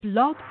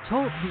Blog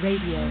Talk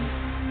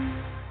Radio.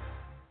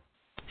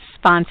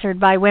 Sponsored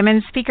by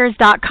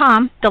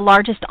WomenSpeakers.com, the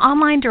largest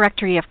online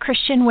directory of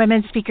Christian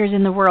women speakers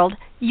in the world.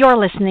 You're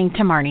listening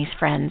to Marnie's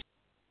Friends.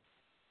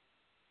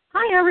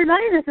 Hi,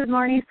 everybody. This is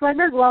Marnie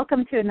Swedberg.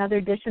 Welcome to another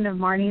edition of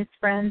Marnie's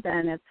Friends,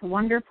 and it's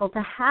wonderful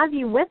to have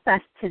you with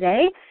us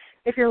today.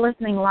 If you're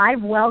listening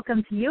live,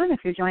 welcome to you, and if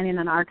you're joining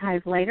an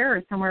archive later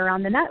or somewhere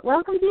around the net,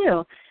 welcome to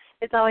you.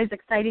 It's always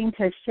exciting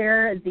to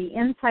share the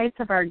insights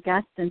of our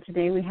guests, and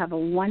today we have a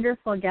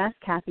wonderful guest,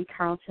 Kathy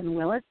Carlton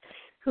Willis,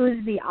 who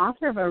is the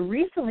author of a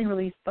recently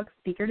released book,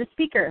 Speaker to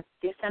Speaker,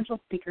 The Essential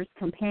Speaker's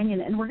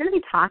Companion. And we're going to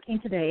be talking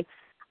today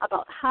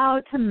about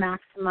how to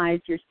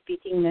maximize your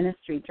speaking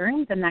ministry.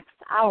 During the next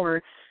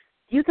hour,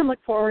 you can look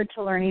forward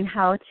to learning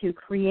how to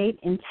create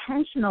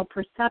intentional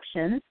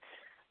perceptions,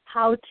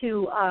 how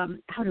to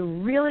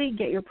really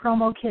get your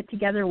promo kit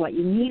together, what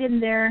you need in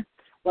there,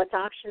 what's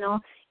optional.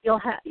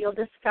 You'll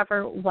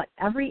discover what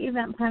every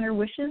event planner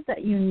wishes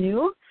that you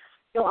knew.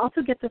 You'll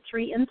also get the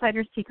 3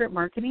 insider secret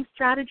marketing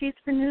strategies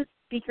for new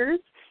speakers.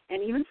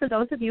 And even for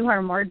those of you who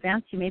are more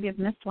advanced, you maybe have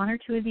missed 1 or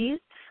 2 of these.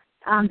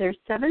 There's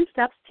 7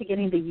 steps to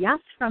getting the yes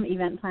from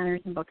event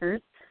planners and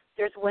bookers.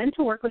 There's when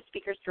to work with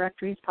speakers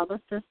directories,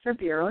 publicists, or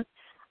bureaus,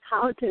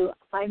 how to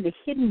find the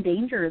hidden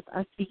dangers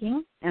of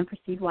speaking and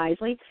proceed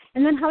wisely,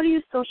 and then how to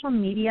use social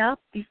media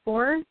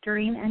before,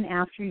 during, and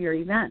after your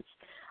events.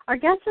 Our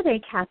guest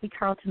today, Kathy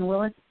Carlton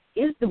Willis,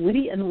 is the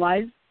witty and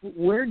wise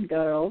Word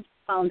Girl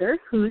founder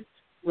who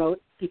wrote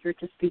Speaker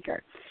to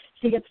Speaker.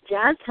 She gets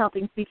jazzed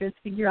helping speakers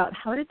figure out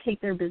how to take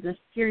their business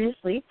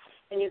seriously,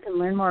 and you can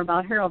learn more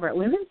about her over at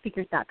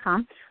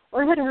WomenSpeakers.com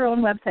or head to her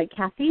own website,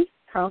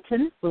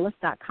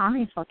 KathyCarltonWillis.com.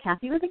 You spell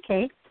Kathy with a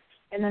K,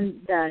 and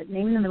then the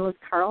name in the middle is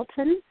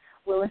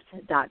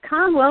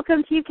CarltonWillis.com.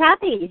 Welcome to you,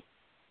 Kathy.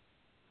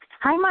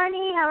 Hi,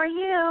 Marnie. How are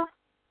you?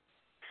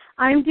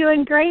 I'm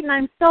doing great, and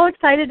I'm so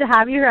excited to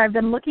have you here. I've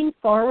been looking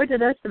forward to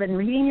this. I've been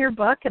reading your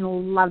book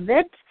and love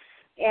it.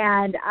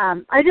 And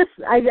I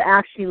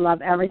actually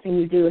love everything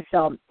you do,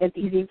 so it's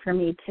easy for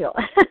me too.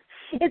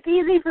 It's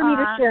easy for me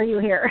to share you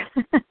here.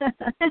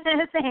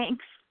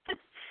 Thanks.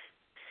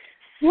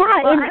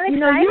 Yeah, well, and I'm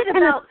excited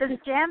about this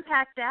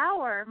jam-packed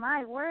hour.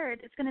 My word,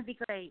 it's going to be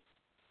great.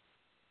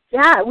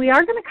 Yeah, we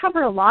are going to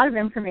cover a lot of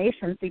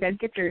information, so you guys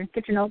get your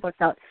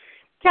notebooks out.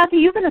 Kathy,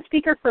 you've been a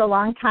speaker for a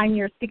long time.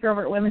 You're a speaker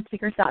over at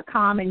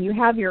WomenSpeakers.com, and you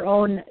have your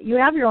own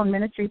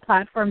ministry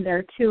platform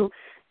there too.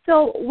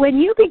 So when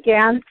you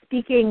began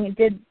speaking,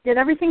 did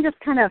everything just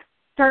kind of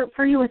start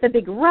for you with a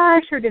big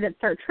rush, or did it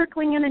start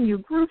trickling in and you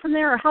grew from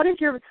there, or how did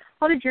your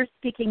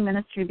speaking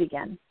ministry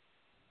begin?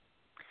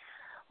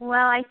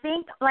 Well, I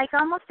think like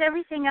almost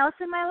everything else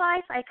in my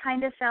life, I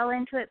kind of fell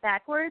into it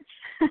backwards.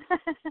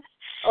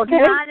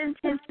 Okay. Not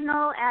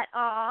intentional at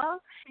all.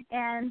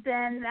 And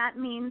then that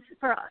means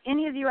for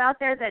any of you out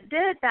there that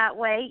did it that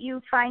way,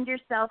 you find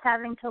yourself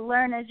having to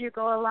learn as you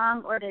go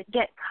along or to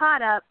get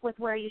caught up with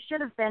where you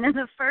should have been in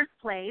the first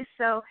place.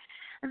 So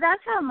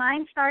that's how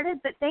mine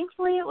started. But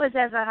thankfully it was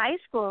as a high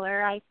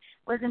schooler. I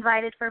was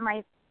invited for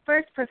my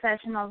first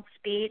professional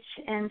speech,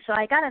 and so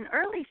I got an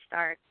early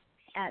start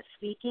at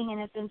speaking, and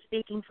have been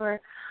speaking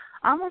for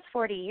almost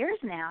 40 years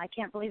now. I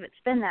can't believe it's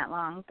been that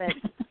long, but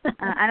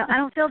I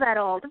don't feel that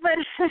old. But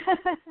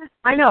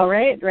I know,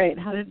 right?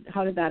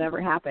 How did that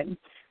ever happen?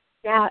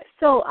 Yeah.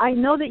 So I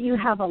know that you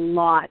have a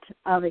lot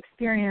of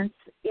experience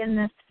in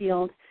this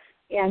field,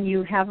 and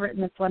you have written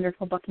this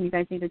wonderful book, and you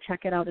guys need to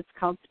check it out. It's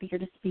called Speaker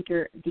to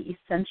Speaker: The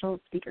Essential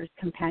Speaker's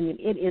Companion.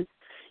 It is.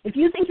 If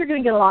you think you're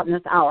going to get a lot in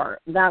this hour,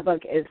 that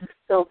book is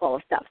so full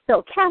of stuff.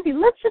 So, Kathy,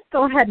 let's just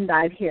go ahead and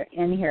dive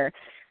in here.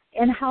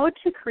 And how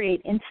to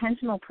create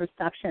intentional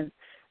perceptions,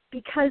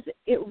 because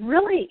it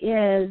really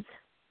is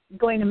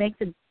going to make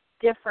the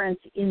difference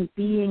in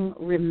being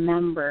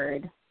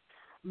remembered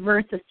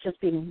versus just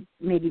being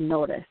maybe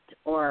noticed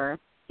or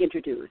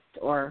introduced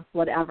or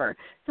whatever.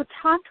 So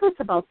talk to us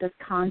about this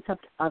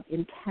concept of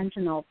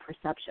intentional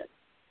perception.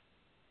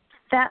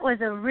 That was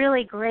a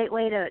really great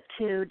way to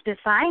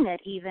define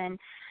it even.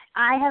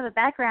 I have a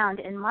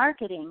background in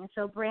marketing,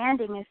 so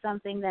branding is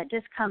something that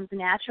just comes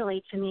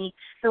naturally to me.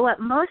 So what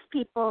most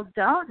people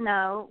don't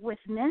know with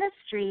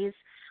ministries,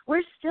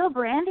 we're still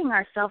branding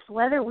ourselves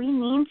whether we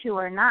mean to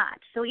or not.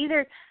 So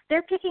either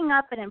they're picking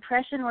up an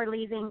impression we're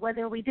leaving,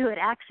 whether we do it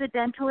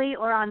accidentally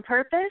or on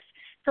purpose,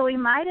 so we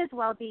might as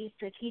well be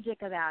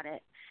strategic about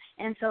it.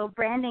 And so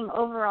branding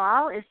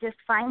overall is just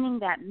finding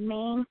that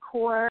main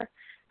core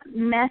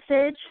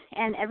message,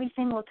 and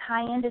everything will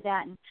tie into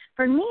that. And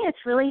for me,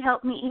 it's really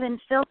helped me even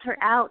filter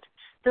out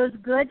those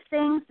good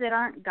things that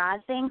aren't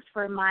God things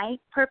for my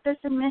purpose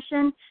and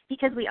mission,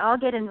 because we all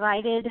get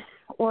invited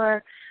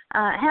or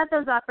have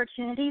those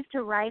opportunities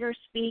to write or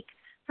speak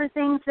for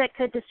things that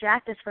could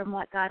distract us from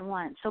what God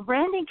wants. So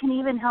branding can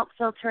even help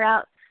filter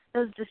out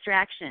those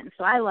distractions.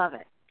 So I love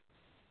it.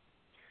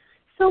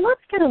 So let's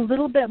get a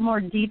little bit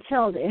more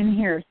detailed in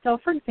here. So,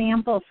 for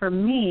example, for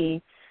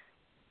me,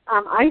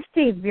 I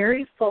stay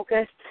very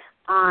focused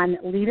on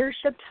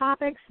leadership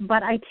topics,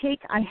 but I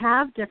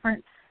have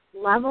different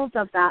levels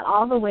of that,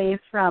 all the way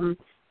from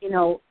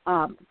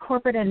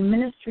corporate and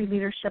ministry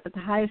leadership at the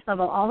highest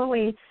level, all the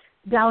way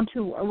down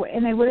to,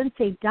 and I wouldn't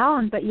say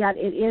down, but yet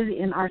it is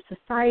in our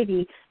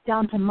society,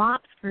 down to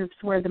MOPS groups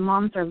where the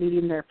moms are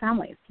leading their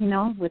families,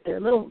 with their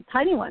little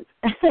tiny ones.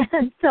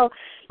 And so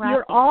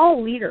You're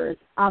all leaders.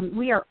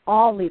 We are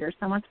all leaders.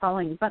 Someone's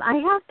following. But I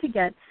have to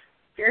get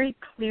very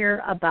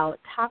clear about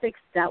topics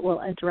that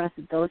will address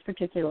those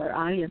particular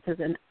audiences.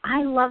 And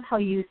I love how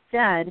you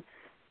said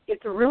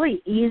it's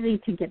really easy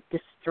to get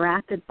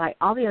distracted by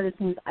all the other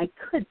things I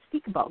could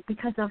speak about,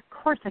 because of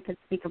course I could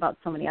speak about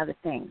so many other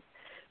things.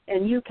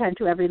 And you can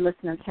too, every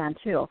listener can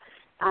too.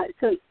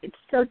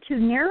 So to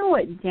narrow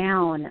it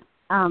down,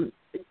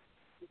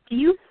 do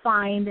you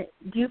find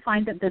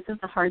that this is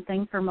a hard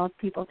thing for most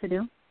people to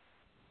do?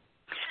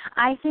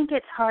 I think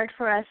it's hard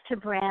for us to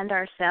brand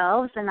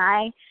ourselves, and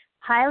I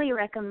highly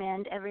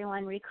recommend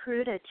everyone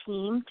recruit a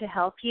team to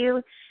help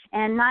you,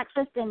 and not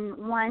just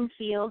in one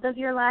field of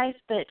your life,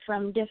 but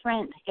from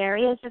different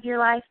areas of your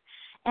life.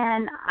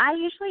 And I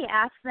usually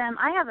ask them,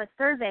 I have a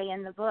survey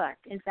in the book,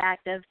 in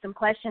fact, of some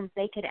questions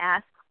they could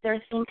ask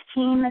their Think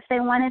team if they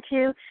wanted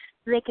to,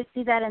 so they could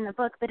see that in the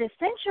book. But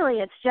essentially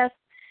it's just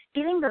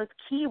getting those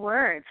key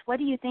words. What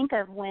do you think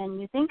of when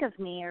you think of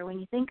me, or when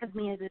you think of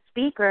me as a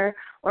speaker,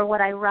 or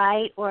what I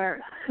write, or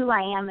who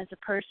I am as a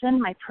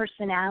person, my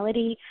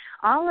personality,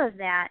 all of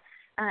that.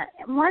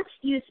 Once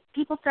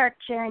people start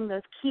sharing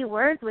those key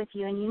words with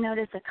you and you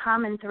notice a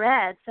common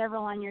thread,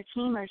 several on your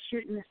team are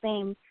shooting the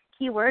same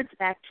key words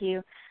back to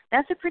you,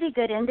 that's a pretty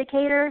good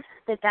indicator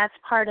that that's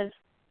part of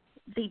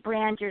the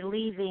brand you're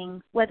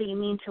leaving, whether you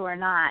mean to or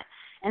not.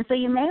 And so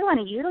you may want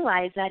to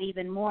utilize that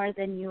even more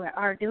than you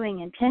are doing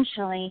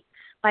intentionally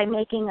by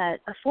making a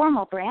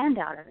formal brand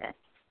out of it.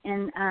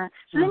 And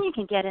so then you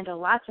can get into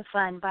lots of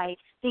fun by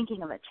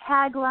thinking of a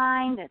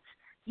tagline that's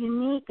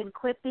unique and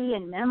quippy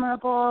and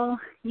memorable.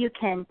 You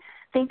can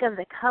think of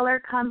the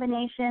color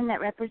combination that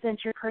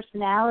represents your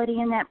personality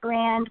in that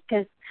brand,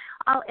 because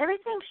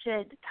everything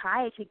should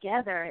tie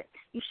together.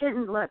 You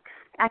shouldn't look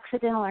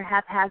accidental or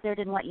haphazard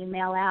in what you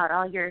mail out.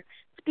 All your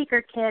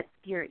speaker kits,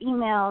 your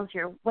emails,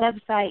 your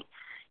website,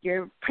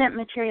 your print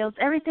materials,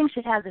 everything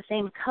should have the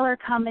same color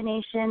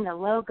combination, the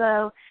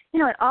logo.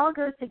 It all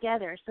goes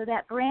together. So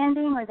that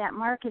branding or that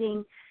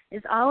marketing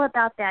is all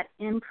about that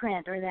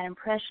imprint or that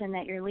impression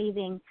that you're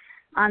leaving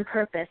on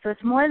purpose. So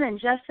it's more than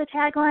just the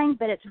tagline,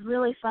 but it's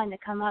really fun to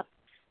come up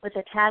with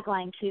a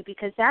tagline too,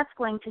 because that's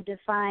going to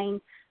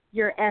define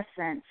your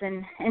essence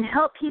and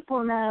help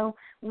people know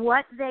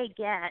what they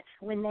get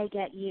when they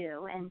get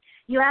you. And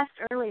you asked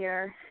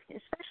earlier,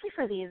 especially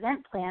for the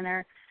event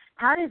planner,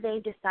 how do they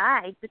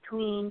decide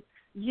between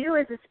you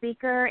as a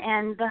speaker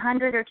and the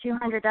 100 or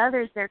 200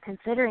 others they're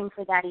considering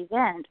for that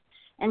event?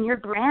 And your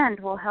brand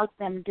will help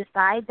them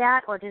decide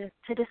that, or to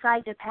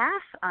decide to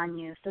pass on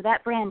you. So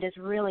that brand is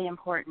really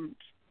important.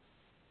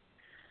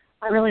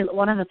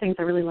 One of the things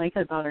I really like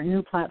about our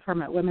new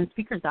platform at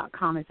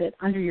womenspeakers.com is that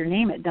under your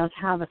name it does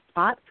have a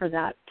spot for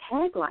that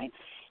tagline.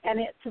 And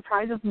it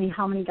surprises me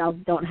how many gals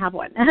don't have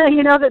one.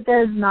 That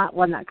there's not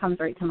one that comes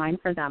right to mind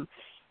for them.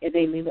 If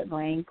they leave it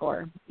blank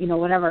or,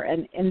 whatever.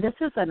 And this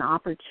is an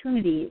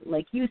opportunity,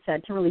 like you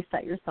said, to really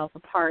set yourself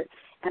apart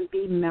and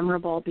be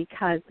memorable,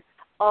 because,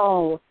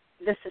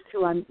 this is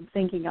who I'm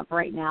thinking of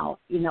right now,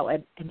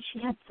 and she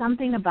had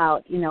something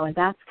about, and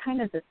that's kind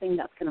of the thing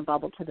that's going to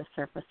bubble to the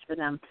surface for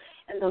them.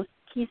 And those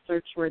key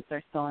search words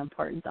are so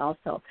important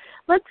also.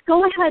 Let's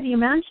go ahead. You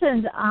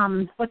mentioned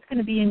what's going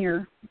to be in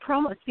your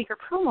speaker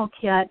promo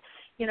kit.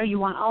 You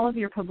want all of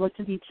your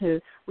publicity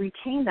to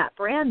retain that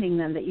branding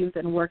then that you've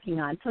been working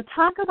on. So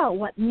talk about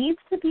what needs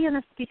to be in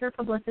a speaker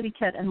publicity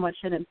kit and what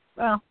shouldn't,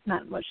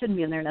 not what shouldn't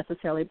be in there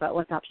necessarily, but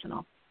what's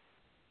optional.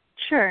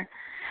 Sure.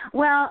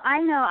 Well,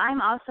 I know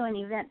I'm also an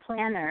event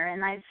planner,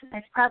 and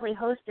I've probably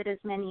hosted as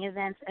many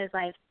events as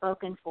I've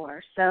spoken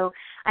for. So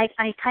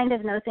I kind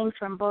of know things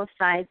from both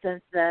sides of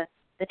the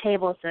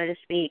table, so to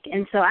speak.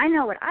 And so I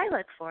know what I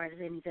look for as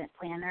an event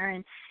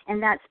planner,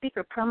 and that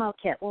speaker promo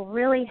kit will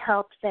really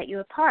help set you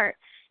apart.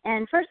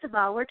 And first of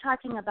all, we're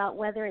talking about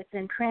whether it's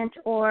in print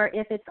or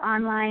if it's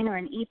online or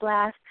an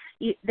e-blast.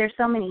 There's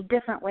so many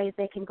different ways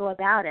they can go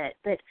about it.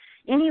 But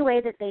any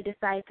way that they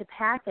decide to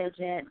package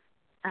it,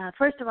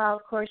 first of all,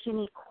 of course, you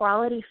need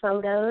quality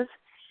photos.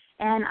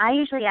 And I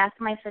usually ask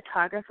my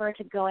photographer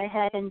to go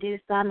ahead and do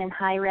some in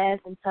high res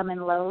and some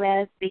in low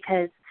res,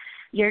 because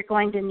you're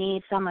going to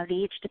need some of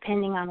each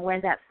depending on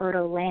where that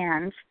photo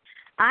lands.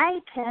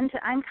 I'm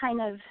kind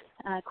of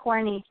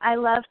corny. I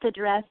love to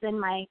dress in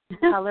my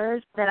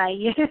colors that I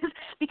use,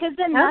 because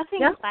then nothing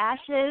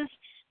clashes,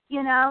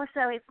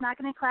 so it's not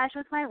going to clash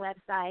with my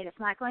website. It's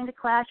not going to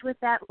clash with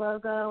that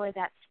logo or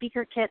that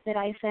speaker kit that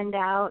I send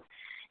out.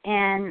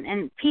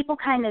 And people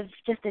kind of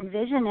just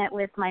envision it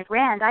with my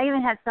brand. I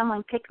even had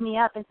someone pick me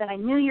up and said, I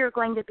knew you were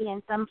going to be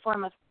in some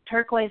form of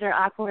turquoise or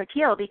aqua or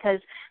teal because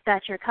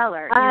that's your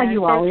color.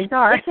 You always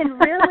are. It can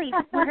really,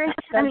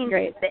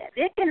 great.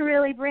 it can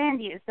really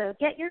brand you. So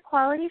get your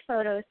quality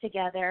photos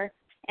together.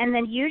 And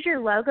then use your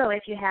logo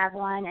if you have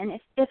one. And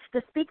if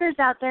the speakers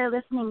out there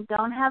listening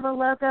don't have a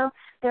logo,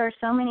 there are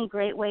so many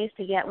great ways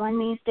to get one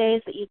these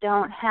days that you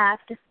don't have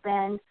to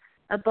spend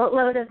a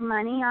boatload of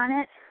money on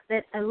it,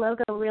 that a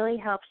logo really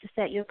helps to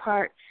set you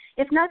apart.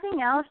 If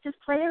nothing else, just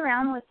play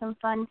around with some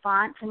fun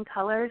fonts and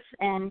colors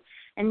and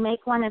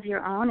make one of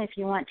your own if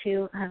you want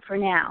to for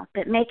now.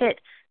 But make it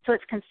so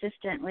it's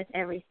consistent with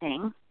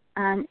everything.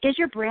 Is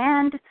your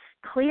brand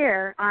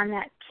clear on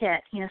that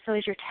kit? So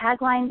is your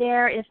tagline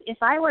there? If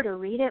I were to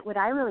read it, would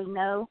I really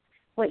know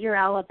what you're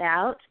all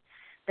about?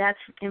 That's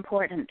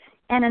important.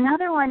 And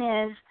another one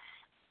is,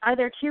 are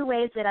there 2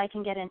 ways that I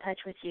can get in touch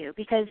with you?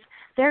 Because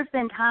there's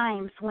been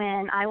times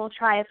when I will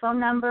try a phone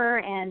number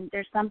and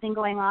there's something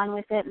going on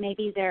with it.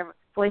 Maybe their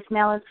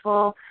voicemail is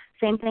full.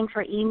 Same thing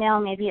for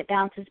email. Maybe it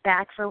bounces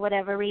back for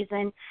whatever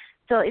reason.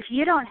 So if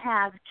you don't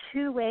have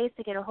 2 ways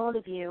to get a hold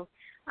of you,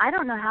 I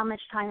don't know how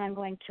much time I'm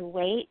going to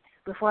wait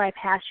before I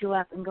pass you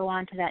up and go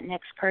on to that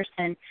next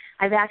person.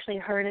 I've actually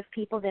heard of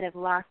people that have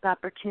lost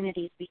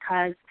opportunities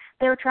because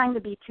they were trying to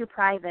be too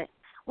private.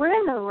 We're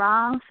in the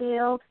wrong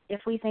field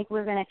if we think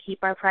we're going to keep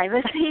our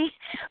privacy.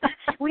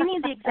 We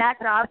need the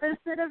exact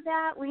opposite of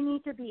that. We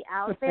need to be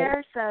out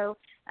there. So,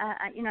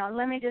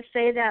 let me just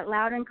say that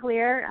loud and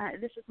clear.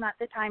 This is not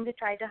the time to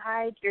try to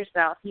hide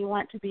yourself. You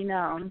want to be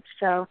known.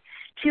 So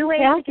 2 ways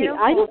Kathy, to get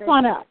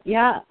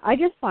I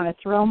just want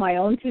to throw my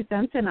own 2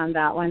 cents in on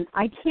that one.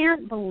 I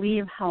can't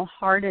believe how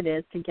hard it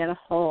is to get a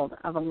hold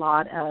of a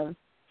lot of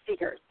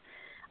speakers.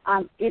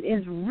 It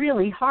is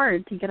really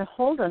hard to get a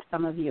hold of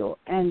some of you,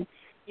 and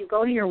you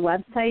go to your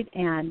website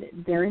and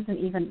there isn't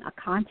even a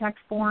contact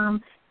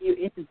form.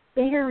 It's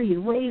buried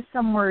way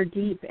somewhere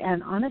deep.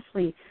 And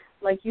honestly,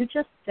 like you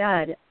just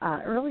said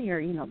earlier,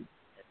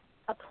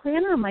 a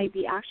planner might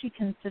be actually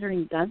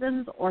considering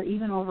dozens or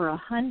even over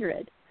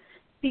 100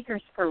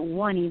 speakers for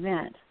one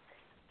event.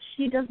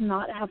 She does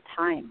not have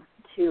time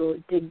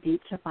to dig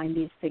deep to find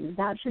these things.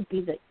 That should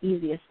be the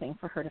easiest thing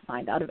for her to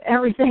find out of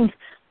everything.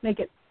 Make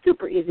it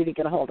super easy to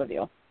get a hold of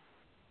you.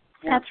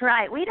 Yeah. That's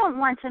right. We don't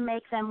want to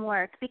make them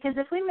work, because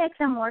if we make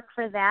them work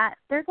for that,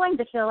 they're going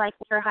to feel like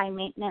we're high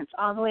maintenance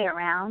all the way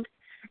around,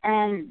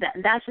 and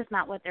that's just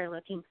not what they're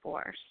looking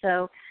for.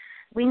 So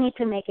we need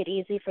to make it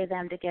easy for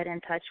them to get in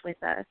touch with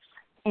us.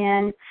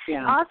 And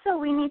also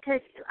we need to,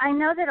 I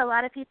know that a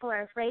lot of people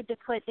are afraid to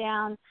put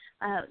down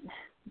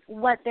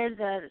what they're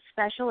the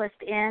specialist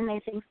in.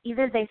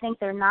 They think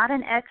they're not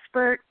an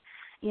expert.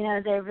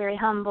 They're very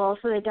humble,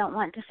 so they don't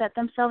want to set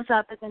themselves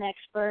up as an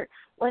expert,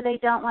 or they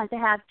don't want to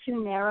have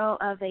too narrow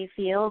of a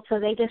field, so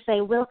they just say,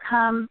 we'll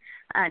come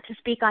to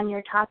speak on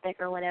your topic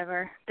or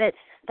whatever. But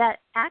that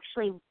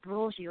actually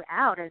rules you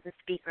out as a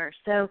speaker.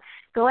 So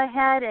go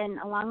ahead and,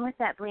 along with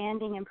that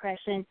branding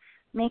impression,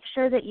 make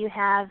sure that you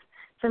have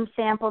some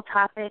sample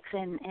topics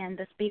and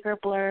the speaker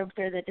blurbs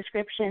or the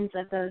descriptions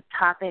of those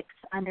topics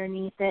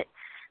underneath it.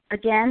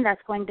 Again,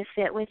 that's going to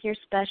fit with your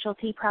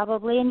specialty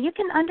probably, and you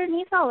can,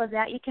 underneath all of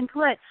that, you can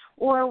put,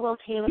 or we'll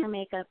tailor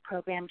make a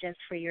program just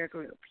for your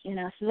group,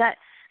 So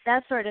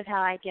that's sort of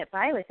how I get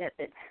by with it,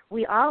 but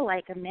we all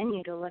like a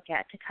menu to look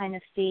at to kind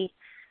of see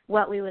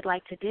what we would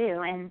like to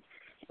do. And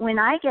when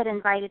I get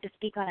invited to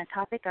speak on a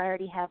topic I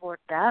already have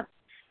worked up,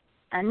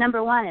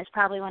 number one is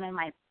probably one of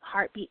my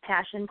heartbeat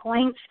passion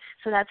points,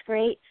 so that's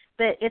great,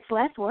 but it's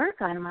less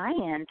work on my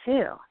end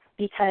too,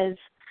 because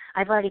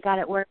I've already got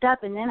it worked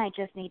up, and then I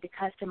just need to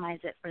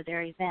customize it for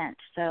their event.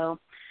 So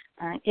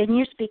in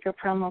your speaker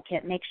promo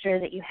kit, make sure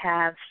that you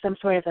have some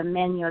sort of a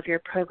menu of your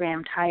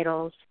program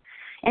titles.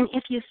 And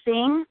if you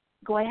sing,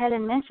 go ahead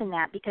and mention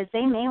that, because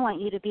they may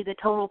want you to be the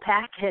total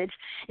package.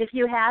 If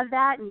you have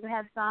that and you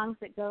have songs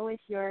that go with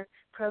your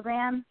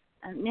program,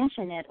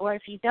 mention it. Or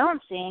if you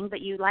don't sing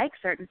but you like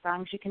certain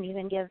songs, you can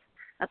even give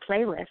a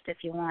playlist if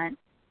you want.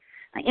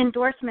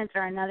 Endorsements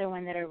are another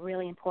one that are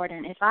really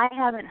important. If I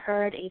haven't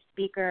heard a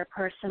speaker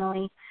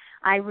personally,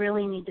 I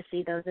really need to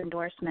see those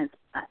endorsements.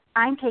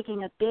 I'm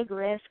taking a big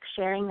risk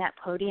sharing that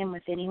podium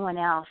with anyone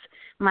else.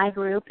 My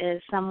group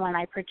is someone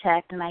I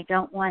protect, and I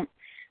don't want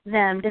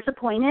them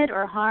disappointed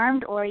or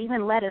harmed or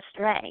even led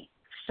astray.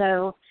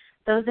 So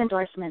those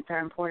endorsements are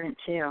important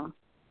too.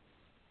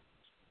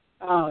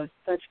 Oh,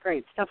 such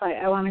great stuff.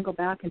 I want to go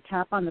back and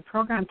tap on the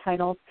program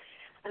titles.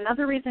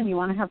 Another reason you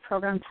want to have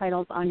program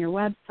titles on your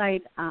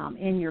website,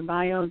 in your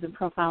bios and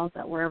profiles,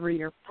 at wherever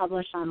you're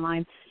published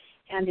online,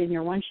 and in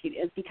your one sheet,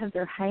 is because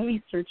they're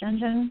highly search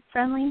engine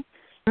friendly.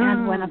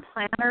 And when a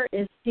planner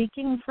is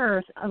seeking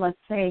for, let's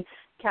say,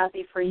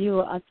 Kathy, for you,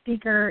 a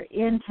speaker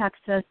in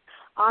Texas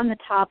on the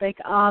topic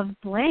of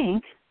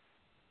blank,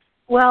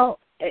 well,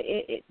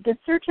 the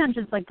search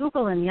engines like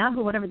Google and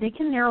Yahoo, whatever, they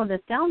can narrow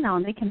this down now,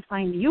 and they can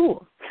find you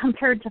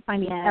compared to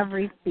finding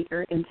every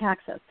speaker in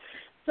Texas.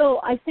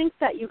 So I think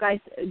that you guys,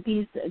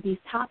 these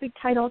topic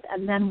titles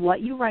and then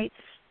what you write,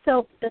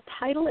 so the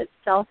title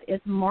itself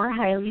is more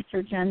highly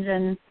search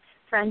engine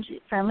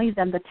friendly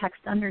than the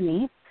text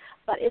underneath,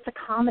 but it's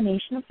a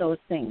combination of those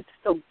things.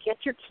 So get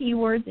your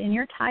keywords in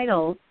your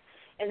titles,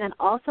 and then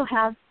also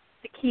have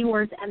the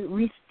keywords and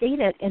restate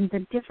it in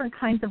the different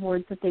kinds of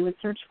words that they would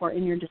search for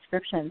in your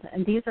descriptions.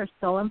 And these are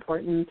so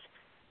important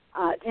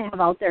to have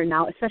out there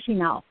now, especially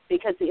now,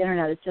 because the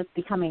Internet is just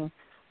becoming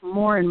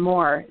more and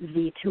more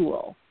the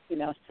tool,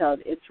 so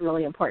it's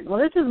really important. Well,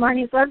 this is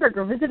Marnie Swedberg.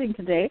 We're visiting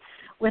today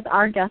with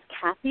our guest,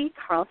 Kathy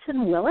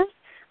Carlton Willis,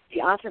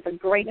 the author of a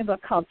great new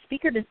book called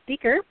Speaker to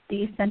Speaker,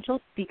 The Essential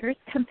Speaker's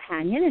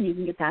Companion, and you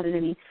can get that at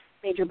any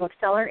major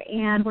bookseller.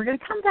 And we're going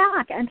to come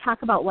back and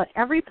talk about what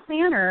every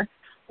planner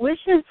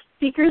wishes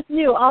speakers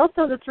knew.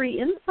 Also, the 3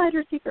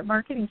 insider secret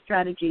marketing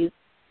strategies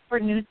for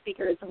new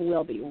speakers.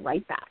 We'll be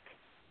right back.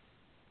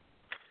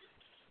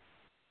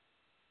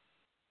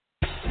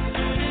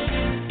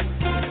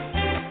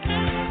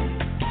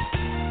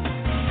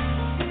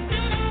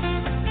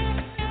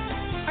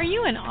 Are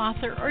you an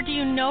author, or do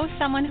you know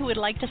someone who would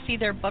like to see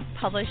their book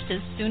published as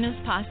soon as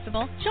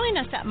possible? Join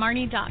us at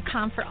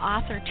Marnie.com for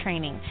author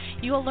training.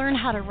 You will learn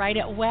how to write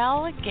it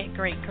well, get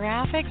great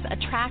graphics,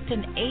 attract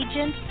an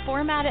agent,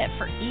 format it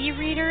for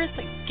e-readers,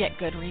 get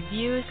good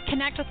reviews,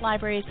 connect with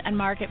libraries, and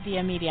market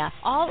via media.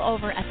 All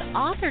over at the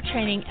author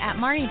training at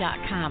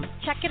Marnie.com.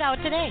 Check it out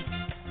today.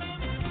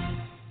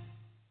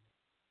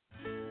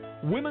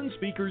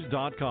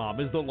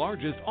 WomenSpeakers.com is the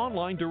largest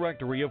online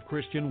directory of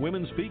Christian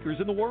women speakers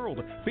in the world,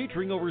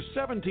 featuring over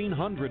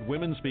 1,700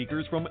 women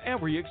speakers from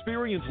every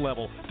experience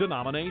level,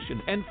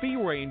 denomination, and fee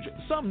range,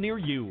 some near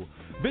you.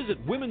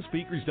 Visit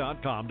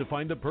WomenSpeakers.com to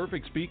find the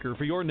perfect speaker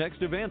for your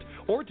next event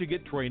or to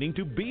get training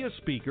to be a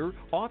speaker,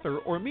 author,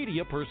 or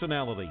media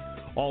personality.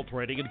 All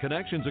training and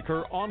connections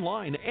occur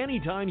online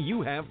anytime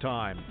you have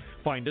time.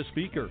 Find a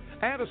speaker,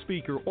 add a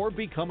speaker, or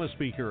become a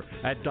speaker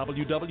at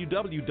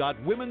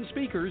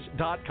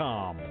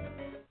www.womenspeakers.com.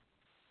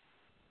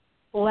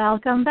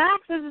 Welcome back.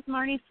 This is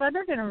Marnie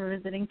Swedberg, and we're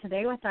visiting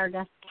today with our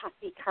guest,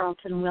 Kathy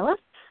Carlton Willis,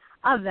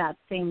 of that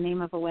same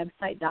name of a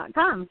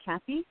website.com.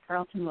 Kathy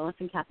Carlton Willis,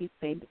 and Kathy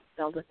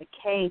spelled with a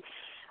K.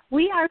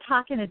 We are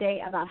talking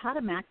today about how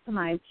to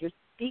maximize your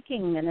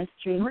speaking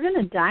ministry, and we're going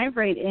to dive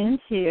right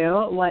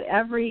into what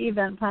every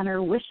event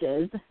planner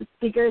wishes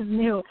speakers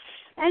knew.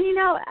 And,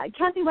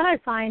 Kathy, what I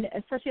find,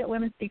 especially at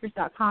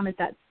womenspeakers.com, is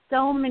that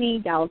so many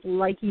gals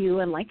like you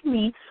and like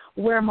me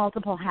wear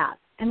multiple hats.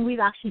 And we've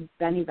actually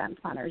been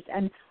event planners,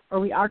 or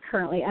we are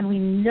currently, and we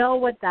know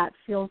what that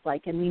feels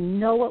like, and we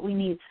know what we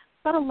need.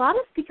 But a lot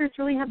of speakers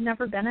really have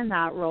never been in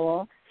that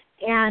role,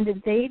 and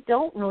they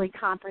don't really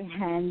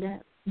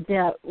comprehend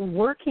the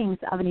workings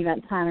of an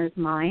event planner's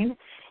mind.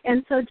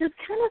 And so just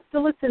kind of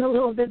fill us in a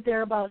little bit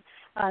there about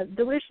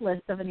the wish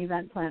list of an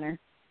event planner.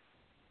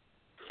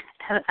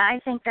 I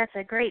think that's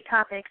a great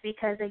topic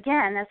because,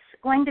 again, that's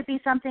going to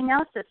be something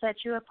else that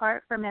sets you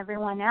apart from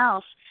everyone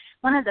else.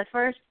 One of the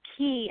first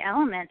key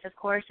elements, of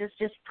course, is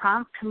just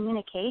prompt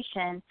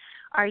communication.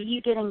 Are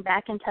you getting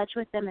back in touch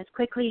with them as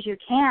quickly as you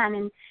can?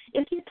 And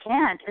if you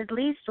can't, at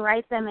least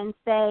write them and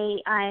say,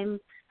 I'm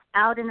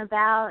out and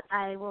about,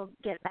 I will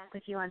get back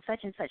with you on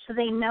such and such, so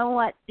they know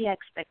what the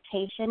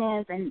expectation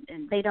is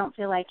and they don't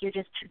feel like you're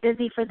just too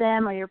busy for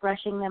them or you're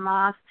brushing them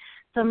off.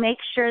 So make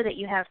sure that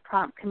you have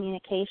prompt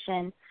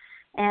communication.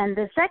 And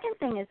the second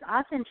thing is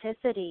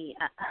authenticity.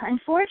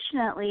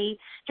 Unfortunately,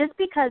 just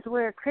because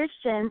we're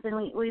Christians and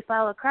we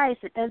follow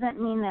Christ, it doesn't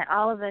mean that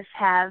all of us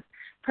have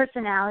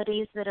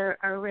personalities that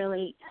are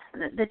really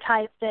the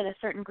type that a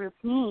certain group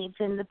needs.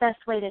 And the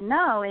best way to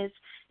know is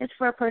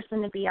for a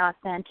person to be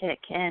authentic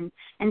and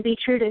be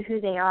true to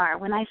who they are.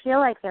 When I feel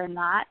like they're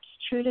not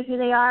true to who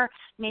they are,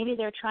 maybe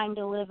they're trying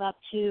to live up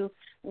to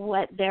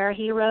what their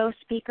hero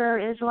speaker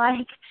is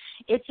like.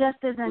 It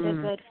just isn't a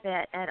good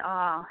fit at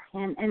all.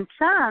 And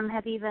some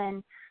have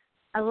even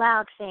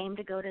allowed fame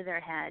to go to their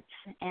heads,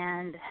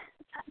 and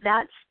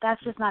that's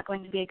just not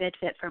going to be a good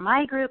fit for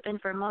my group and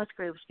for most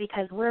groups,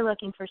 because we're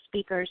looking for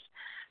speakers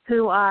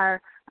who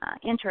are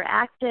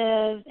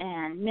interactive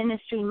and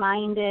ministry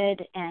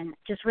minded and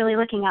just really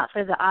looking out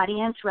for the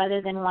audience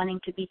rather than wanting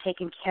to be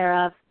taken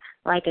care of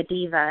like a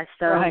diva.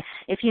 So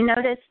if you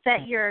notice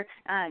that your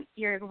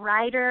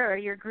writer or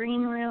your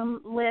green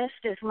room list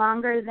is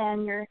longer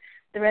than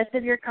the rest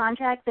of your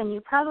contract, then you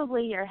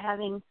probably are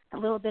having a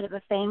little bit of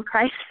a fame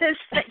crisis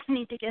that you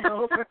need to get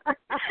over.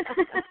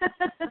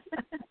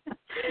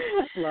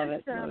 Love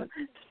it. So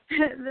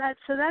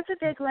that's a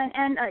big one,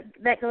 and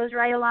that goes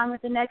right along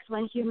with the next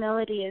one.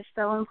 Humility is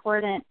so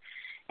important,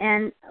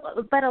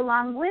 but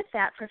along with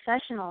that,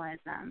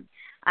 professionalism.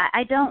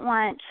 I don't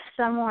want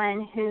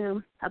someone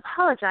who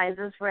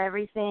apologizes for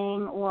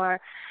everything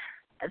or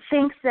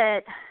thinks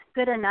that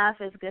good enough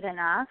is good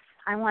enough.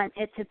 I want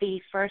it to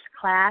be first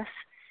class.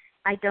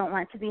 I don't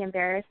want to be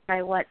embarrassed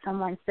by what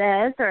someone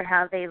says or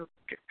how they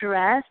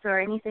dress or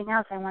anything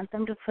else. I want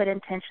them to put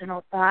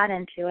intentional thought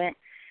into it.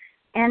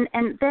 And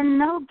then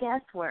no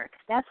guesswork.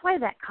 That's why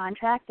that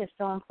contract is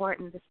so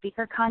important, the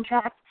speaker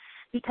contract,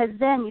 because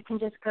then you can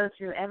just go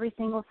through every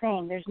single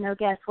thing. There's no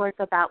guesswork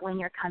about when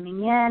you're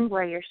coming in,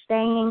 where you're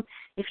staying,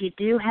 if you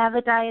do have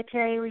a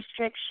dietary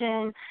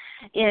restriction,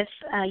 if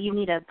you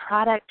need a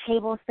product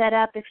table set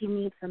up, if you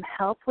need some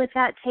help with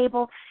that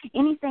table,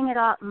 anything at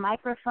all,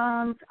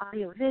 microphones,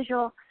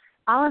 audiovisual,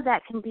 all of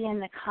that can be in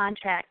the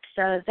contract.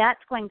 So that's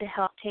going to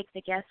help take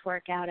the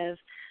guesswork out of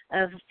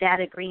that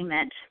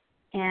agreement.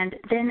 And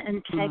then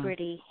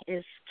integrity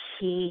is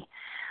key.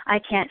 I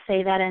can't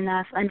say that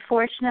enough.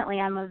 Unfortunately,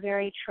 I'm a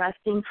very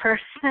trusting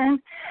person,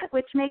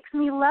 which makes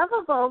me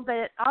lovable, but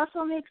it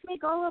also makes me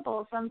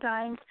gullible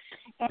sometimes.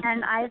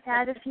 And I've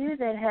had a few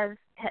that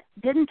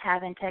didn't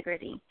have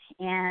integrity,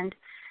 and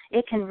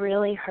it can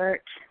really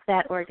hurt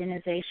that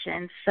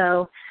organization.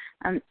 So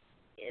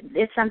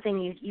it's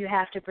something you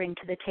have to bring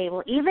to the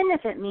table, even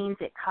if it means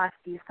it costs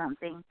you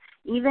something,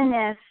 even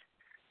if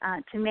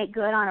to make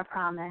good on a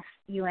promise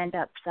you end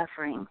up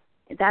suffering.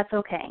 That's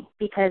okay,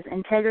 because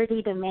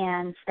integrity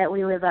demands that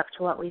we live up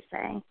to what we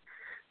say.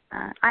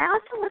 I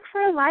also look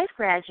for a life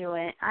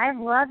graduate. I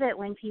love it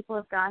when people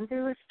have gone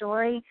through a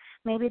story.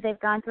 Maybe they've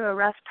gone through a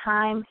rough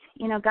time.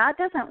 You know, God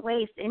doesn't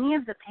waste any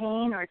of the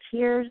pain or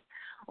tears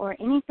or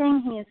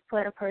anything he has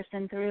put a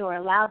person through or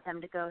allowed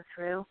them to go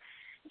through.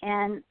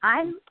 And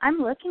I'm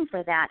looking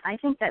for that. I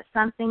think that's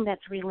something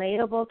that's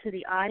relatable to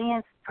the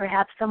audience.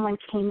 Perhaps someone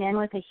came in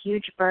with a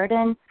huge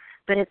burden,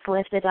 but it's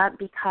lifted up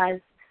because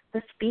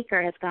the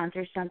speaker has gone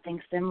through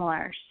something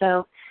similar.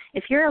 So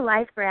if you're a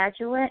life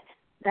graduate,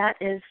 that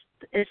is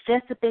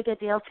just as big a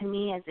deal to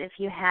me as if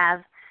you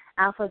have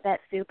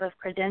alphabet soup of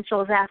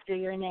credentials after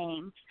your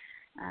name.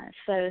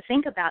 So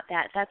think about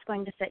that. That's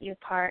going to set you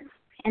apart.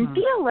 And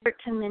be alert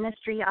to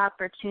ministry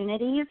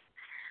opportunities.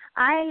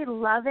 I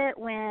love it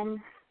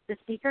when the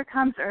speaker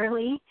comes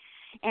early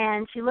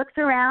and she looks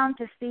around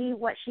to see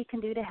what she can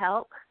do to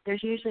help.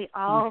 There's usually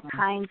all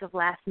kinds of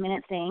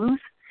last-minute things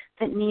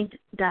that need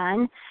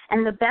done,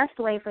 and the best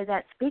way for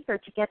that speaker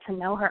to get to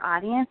know her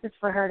audience is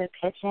for her to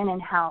pitch in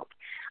and help.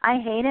 I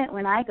hate it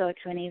when I go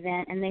to an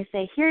event and they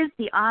say, here's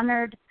the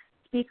honored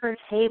speaker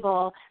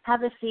table,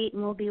 have a seat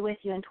and we'll be with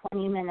you in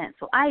 20 minutes.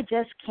 So I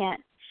just can't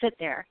sit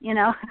there, you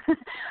know.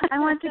 I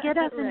want to get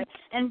up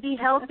and be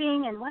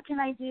helping, and what can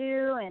I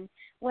do, and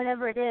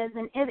whatever it is.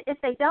 And if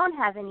they don't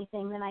have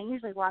anything, then I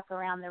usually walk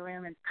around the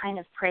room and kind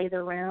of pray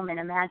the room and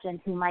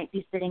imagine who might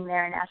be sitting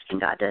there and asking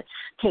God to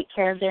take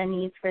care of their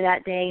needs for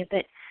that day.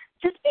 But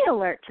just be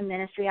alert to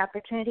ministry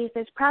opportunities.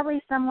 There's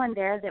probably someone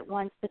there that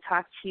wants to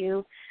talk to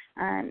you,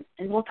 and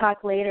we'll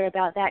talk later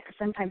about that because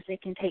sometimes they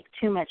can take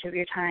too much of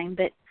your time.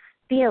 But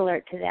be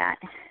alert to that.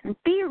 And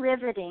be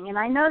riveting. And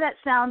I know that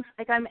sounds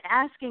like I'm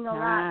asking a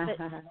lot,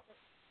 but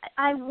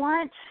I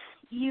want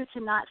you to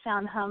not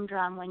sound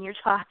humdrum when you're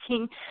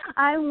talking.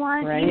 I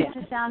want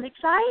you to sound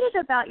excited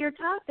about your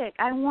topic.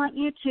 I want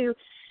you to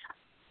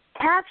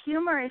have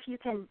humor if you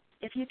can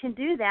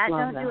do that.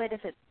 Don't do it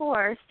if it's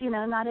forced. You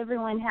know, not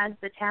everyone has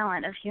the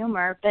talent of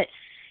humor, but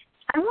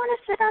I want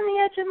to sit on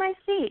the edge of my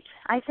seat.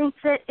 I think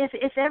that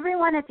if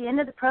everyone at the end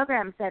of the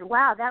program said,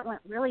 wow, that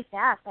went really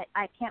fast,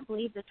 I can't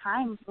believe the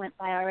time went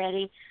by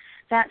already,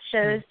 that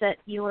shows that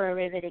you were a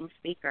riveting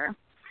speaker.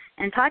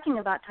 And talking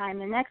about time,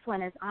 the next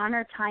one is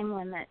honor time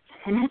limits.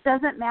 And it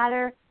doesn't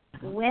matter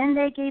when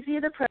they gave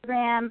you the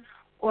program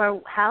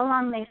or how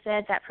long they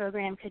said that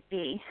program could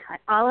be.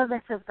 All of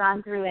us have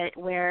gone through it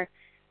where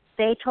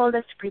they told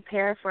us to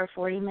prepare for a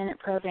 40-minute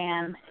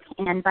program,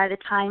 and by the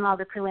time all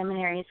the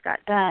preliminaries got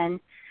done,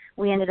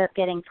 we ended up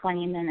getting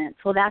 20 minutes.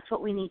 Well, that's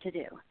what we need to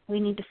do.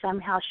 We need to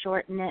somehow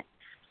shorten it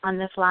on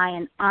the fly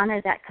and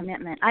honor that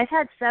commitment. I've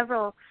had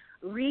several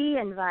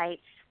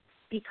re-invites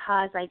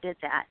because I did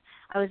that.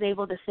 I was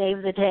able to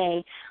save the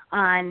day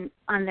on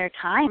their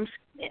time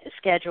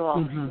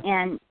schedule.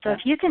 And so if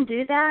you can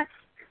do that,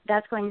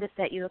 that's going to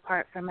set you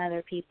apart from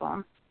other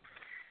people.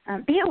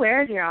 Be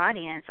aware of your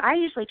audience. I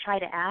usually try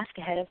to ask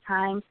ahead of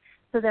time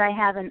so that I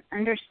have an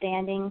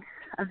understanding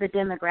of the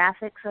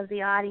demographics of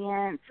the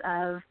audience,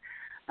 of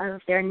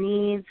their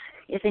needs,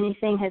 if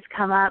anything has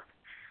come up.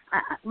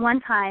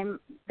 One time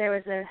there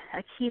was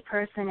a key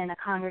person in a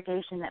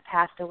congregation that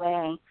passed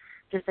away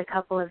just a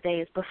couple of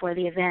days before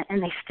the event,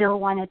 and they still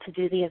wanted to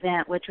do the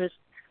event, which was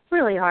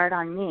really hard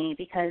on me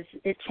because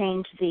it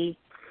changed the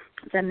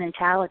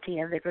mentality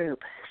of the group.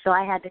 So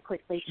I had to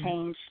quickly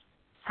change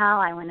how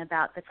I went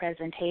about the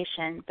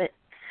presentation. But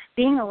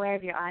being aware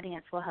of your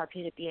audience will help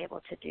you to be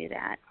able to do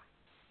that.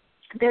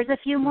 There's a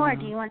few more.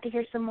 Do you want to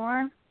hear some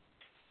more?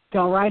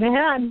 Go right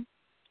ahead.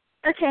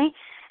 Okay.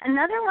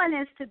 Another one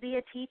is to be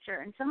a teacher,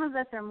 and some of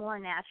us are more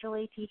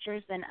naturally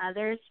teachers than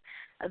others,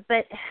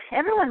 but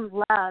everyone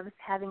loves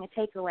having a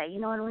takeaway. You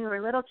know, when we were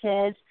little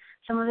kids,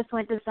 some of us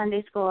went to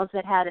Sunday schools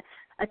that had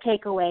a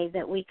takeaway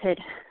that we could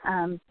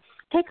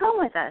take home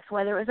with us,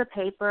 whether it was a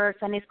paper,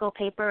 Sunday school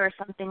paper, or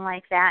something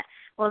like that.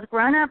 Well, as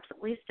grown-ups,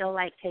 we still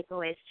like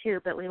takeaways too,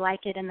 but we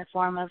like it in the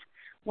form of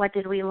what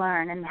did we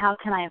learn and how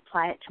can I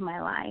apply it to my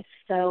life.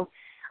 So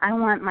I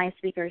want my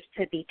speakers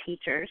to be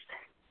teachers.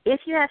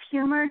 If you have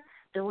humor,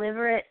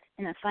 deliver it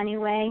in a funny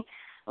way.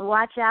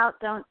 Watch out.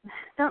 Don't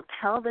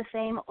tell the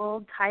same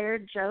old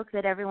tired joke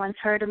that everyone's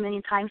heard a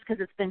million times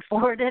because it's been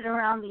forwarded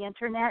around the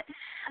Internet.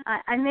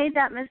 I made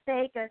that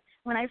mistake.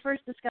 When I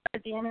first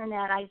discovered the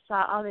Internet, I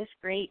saw all this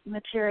great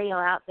material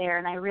out there,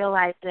 and I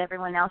realized that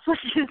everyone else was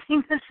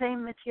using the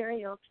same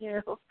material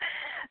too.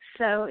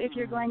 So if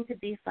you're going to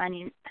be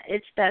funny,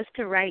 it's best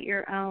to write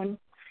your own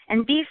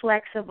And be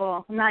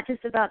flexible, not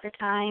just about the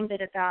time,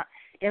 but about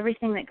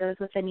everything that goes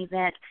with an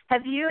event.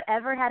 Have you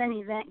ever had an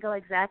event go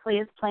exactly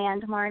as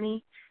planned,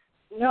 Marnie?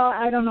 No,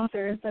 I don't know if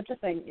there is such a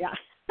thing. Yeah.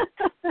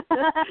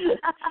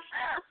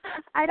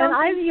 I don't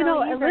think so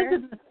either.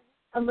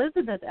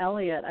 Elizabeth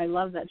Elliot, I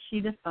love that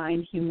she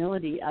defined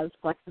humility as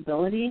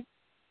flexibility.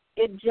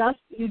 You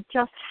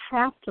just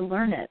have to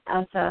learn it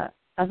as a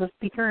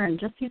speaker, and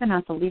just even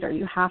as a leader,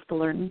 you have to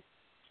learn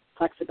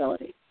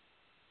flexibility.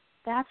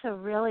 That's a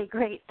really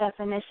great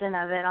definition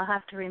of it. I'll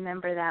have to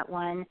remember that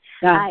one.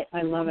 Yeah,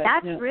 I love it.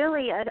 That's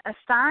really a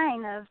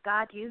sign of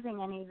God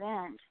using an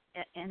event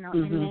in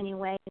many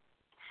ways.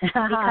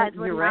 Because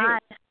we're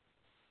not.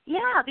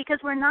 Yeah, because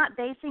we're not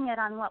basing it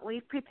on what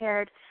we've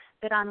prepared,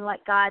 but on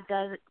what God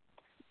does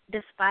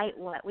despite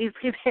what we've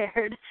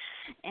prepared.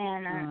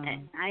 And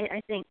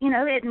I think,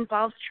 it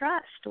involves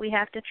trust. We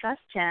have to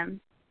trust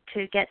him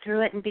to get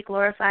through it and be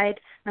glorified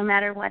no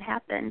matter what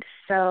happens.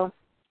 So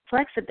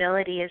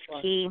flexibility is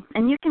key.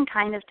 And you can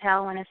kind of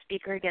tell when a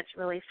speaker gets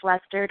really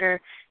flustered,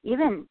 or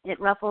even it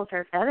ruffles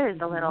her feathers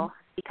a little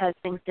because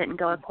things didn't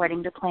go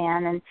according to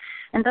plan.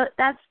 And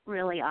that's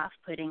really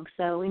off-putting.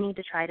 So we need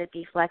to try to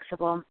be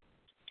flexible.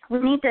 We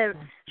need to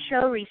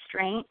show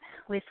restraint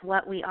with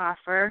what we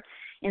offer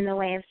in the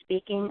way of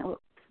speaking.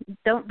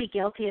 Don't be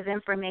guilty of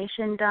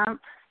information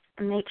dump.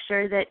 Make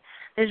sure that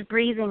there's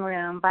breathing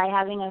room by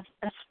having a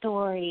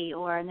story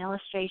or an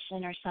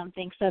illustration or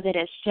something, so that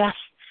it's just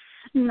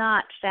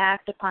not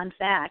fact upon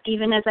fact.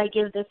 Even as I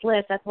give this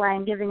list, that's why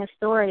I'm giving a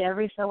story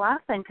every so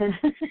often, because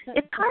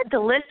it's hard to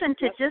listen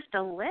to just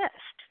a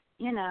list.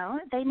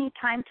 They need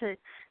time to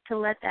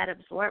let that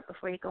absorb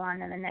before you go on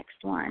to the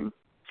next one.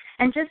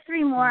 And just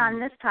 3 more on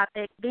this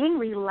topic, being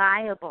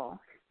reliable.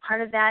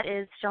 Part of that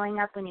is showing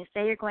up when you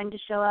say you're going to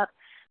show up.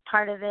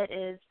 Part of it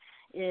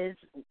is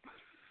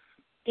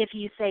if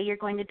you say you're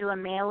going to do a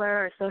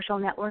mailer or social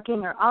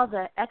networking or all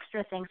the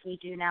extra things we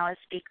do now as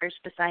speakers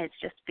besides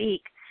just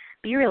speak,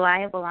 be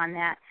reliable on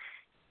that.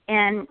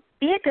 And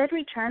be a good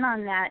return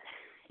on that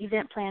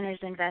event planner's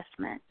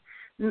investment.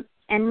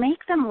 And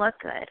make them look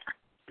good.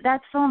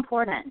 That's so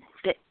important.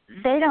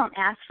 They don't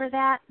ask for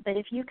that, but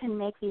if you can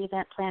make the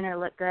event planner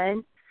look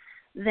good,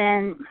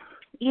 then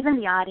even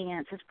the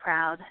audience is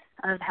proud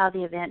of how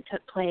the event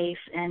took place,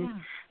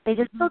 and they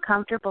just feel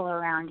comfortable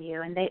around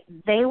you, and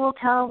they will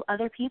tell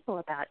other people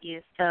about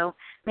you. So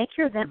make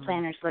your event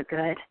planners look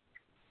good.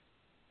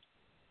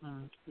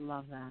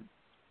 Love that.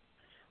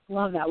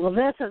 Love that. Well,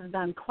 this has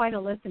been quite a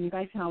list, and you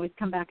guys can always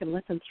come back and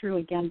listen through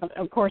again. But,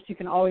 of course, you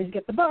can always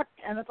get the book,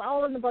 and it's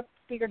all in the book,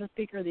 Speaker to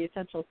Speaker, The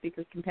Essential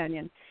Speaker's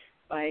Companion,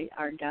 by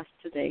our guest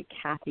today,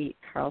 Kathy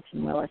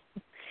Carlton Willis.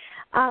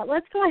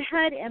 Let's go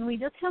ahead, and we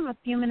just have a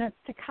few minutes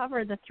to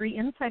cover the 3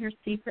 insider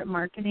secret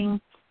marketing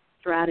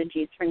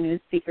strategies for new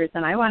speakers.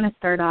 And I want to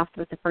start off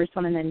with the first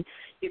one, and then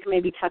you can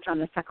maybe touch on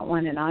the second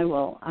one, and I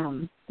will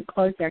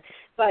close there.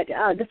 But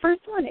the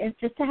first one is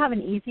just to have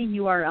an easy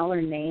URL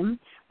or name.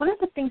 One of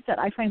the things that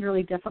I find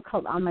really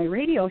difficult on my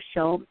radio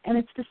show, and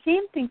it's the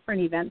same thing for an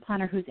event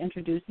planner who's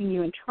introducing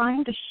you and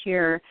trying to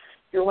share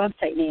your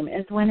website name,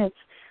 is when it's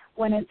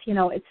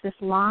it's this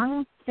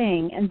long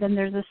thing, and then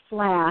there's a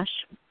slash,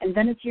 and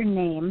then it's your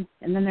name,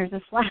 and then there's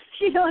a slash,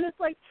 and it's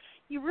like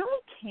you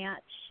really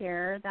can't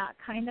share that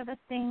kind of a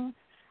thing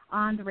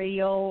on the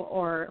radio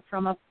or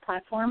from a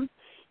platform.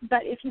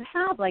 But if you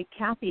have, like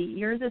Kathy,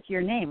 yours is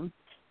your name,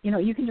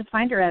 you can just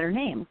find her at her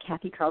name,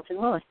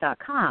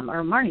 KathyCarltonWillis.com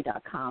or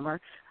Marnie.com or,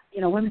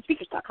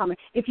 WomenSpeakers.com.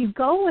 If you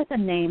go with a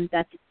name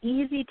that's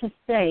easy to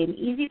say and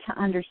easy to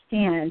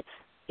understand,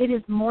 it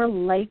is more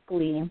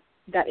likely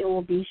that it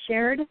will be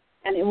shared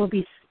and it will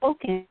be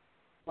spoken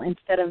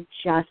instead of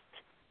just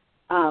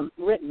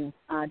written,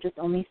 just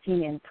only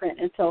seen in print.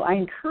 And so I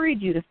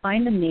encourage you to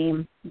find a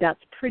name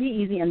that's pretty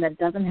easy and that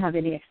doesn't have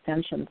any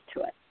extensions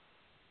to it.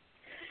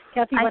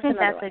 Kathy, I think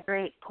that's a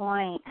great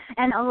point.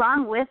 And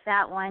along with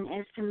that one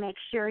is to make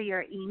sure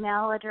your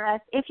email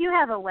address, if you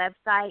have a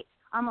website,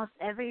 almost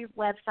every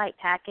website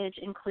package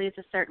includes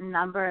a certain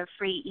number of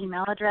free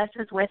email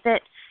addresses with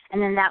it, and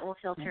then that will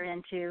filter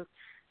into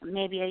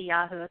maybe a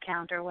Yahoo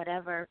account or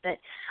whatever. But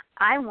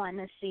I want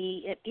to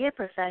see it be a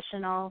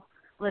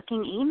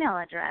professional-looking email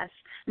address,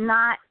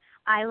 not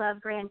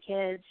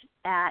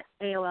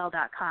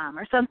ilovegrandkids@AOL.com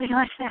or something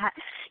like that.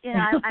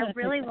 I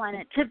really want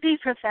it to be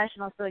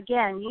professional. So,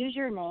 again, use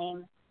your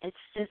name. It's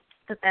just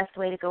the best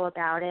way to go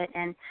about it.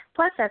 And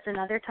plus, that's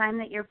another time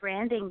that you're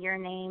branding your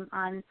name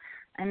on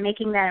and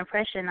making that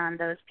impression on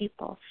those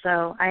people.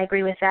 So I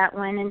agree with that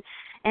one.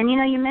 And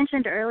you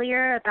mentioned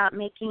earlier about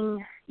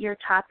making your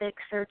topic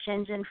search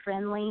engine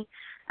friendly.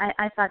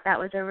 I thought that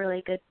was a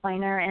really good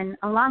pointer. And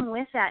along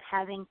with that,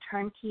 having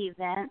turnkey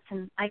events,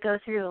 and I go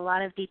through a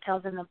lot of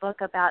details in the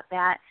book about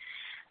that.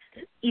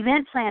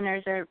 Event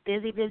planners are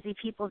busy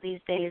people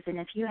these days, and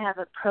if you have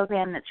a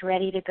program that's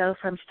ready to go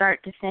from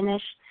start to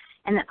finish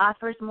and it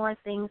offers more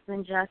things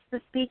than just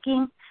the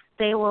speaking,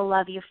 they will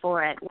love you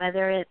for it,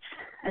 whether it's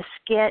a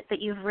skit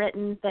that you've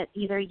written that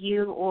either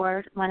you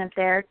or one of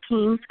their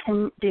teams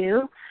can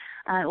do,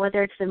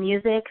 whether it's the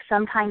music.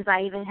 Sometimes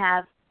I even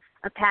have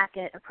a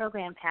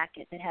program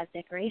packet that has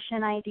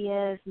decoration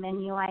ideas,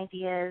 menu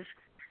ideas,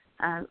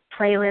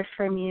 playlists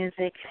for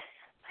music,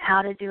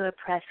 how to do a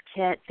press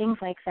kit, things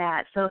like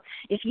that. So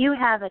if you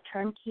have a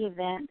turnkey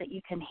event that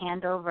you can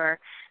hand over,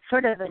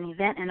 sort of an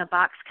event in a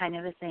box kind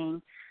of a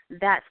thing,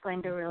 that's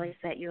going to really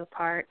set you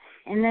apart.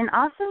 And then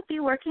also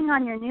be working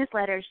on your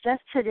newsletters.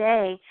 Just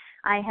today,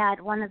 I had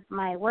one of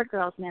my Word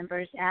Girls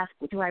members ask,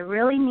 do I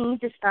really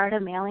need to start a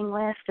mailing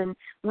list, and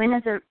when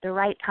is the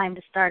right time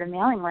to start a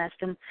mailing list?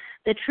 And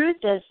the truth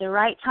is, the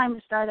right time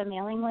to start a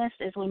mailing list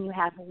is when you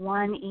have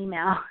one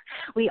email.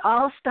 We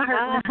all start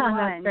with one.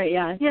 That's great,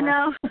 yeah. You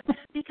know,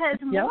 because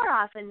more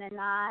often than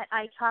not,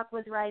 I talk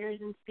with writers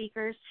and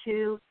speakers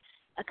who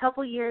a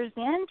couple years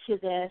into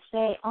this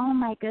say, oh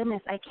my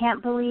goodness, I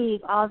can't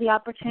believe all the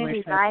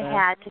opportunities I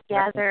had to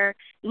gather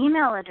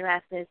email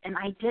addresses and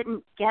I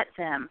didn't get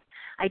them.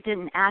 I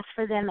didn't ask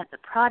for them at the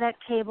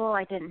product table.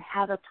 I didn't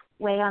have a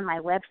way on my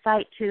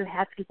website to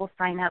have people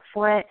sign up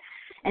for it.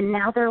 And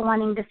now they're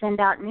wanting to send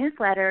out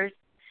newsletters,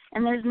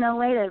 and there's no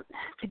way to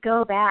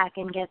go back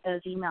and get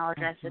those email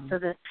addresses. So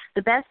the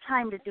best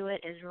time to do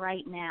it is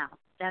right now.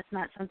 That's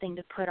not something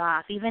to put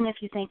off. Even if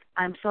you think,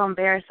 I'm so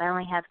embarrassed I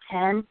only have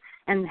 10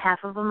 and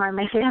half of them are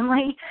my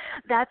family,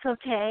 that's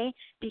okay,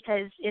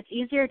 because it's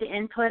easier to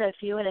input a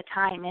few at a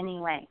time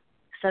anyway.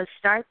 So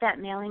start that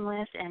mailing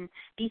list and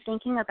be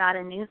thinking about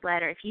a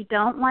newsletter. If you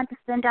don't want to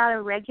send out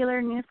a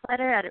regular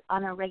newsletter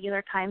on a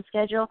regular time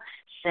schedule,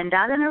 send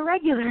out an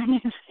irregular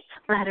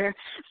newsletter.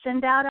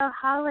 Send out a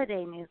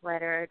holiday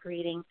newsletter or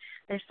greeting.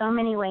 There's so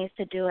many ways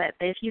to do it.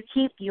 But if you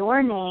keep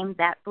your name,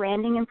 that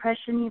branding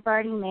impression you've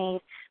already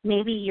made,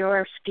 maybe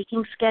your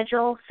speaking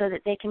schedule so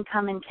that they can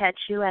come and catch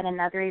you at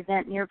another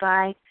event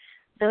nearby,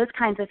 those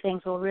kinds of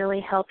things will really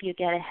help you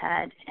get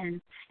ahead,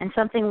 and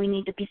something we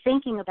need to be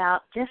thinking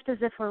about just as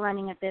if we're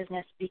running a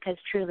business, because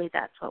truly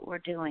that's what we're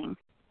doing.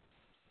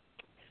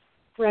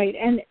 Right,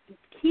 and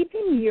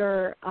keeping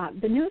your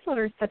the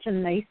newsletter is such a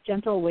nice,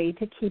 gentle way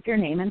to keep your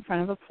name in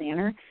front of a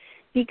planner,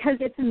 because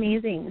it's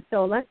amazing.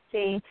 So let's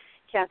say,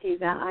 Kathy,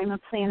 that I'm a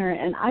planner,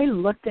 and I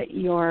looked at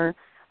your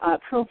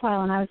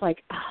profile, and I was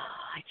like,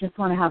 I just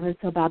want to have her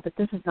so bad, but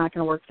this is not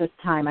going to work this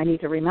time. I need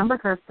to remember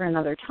her for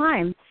another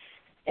time.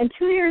 And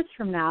 2 years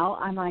from now,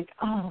 I'm like,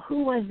 oh,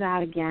 who was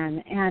that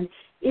again? And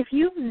if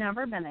you've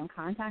never been in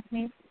contact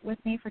with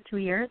me for 2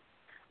 years,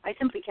 I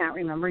simply can't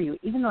remember you,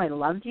 even though I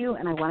loved you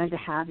and I wanted to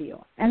have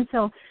you. And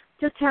so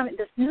just having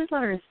this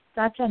newsletter is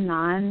such a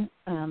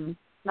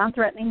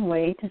non-threatening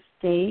way to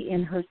stay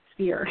in her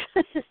sphere,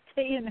 to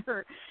stay in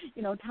her,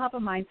 top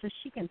of mind, so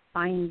she can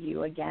find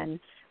you again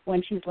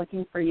when she's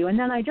looking for you. And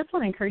then I just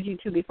want to encourage you,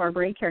 too, before I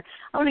break here,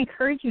 I want to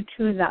encourage you,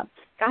 too, that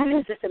God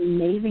has this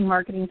amazing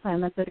marketing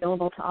plan that's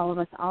available to all of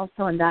us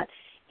also, and that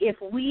if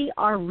we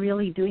are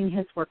really doing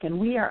his work and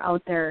we are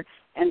out there,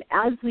 and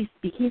as we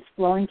speak, he's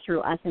flowing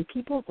through us and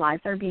people's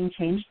lives are being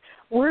changed,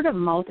 word of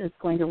mouth is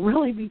going to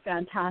really be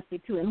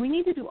fantastic, too. And we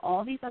need to do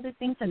all these other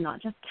things and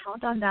not just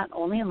count on that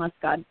only unless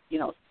God,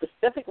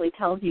 specifically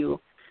tells you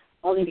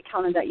only to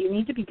count on that. You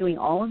need to be doing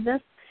all of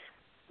this.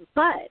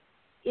 But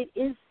it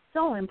is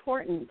so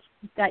important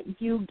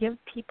that you give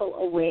people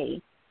a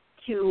way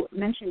to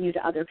mention you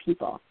to other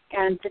people.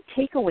 And the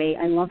takeaway,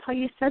 I love how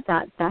you said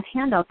that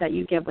handout that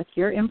you give with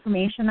your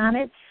information on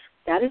it,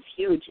 that is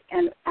huge.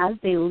 And as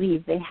they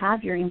leave, they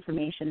have your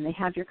information, they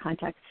have your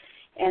contact.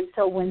 And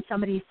so when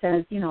somebody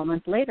says, a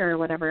month later or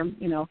whatever,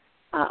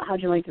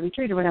 how'd you like the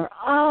retreat or whatever,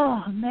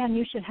 oh, man,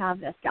 you should have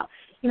this gal.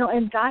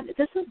 And God,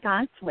 this is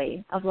God's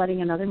way of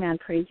letting another man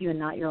praise you and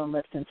not your own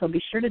lips. And so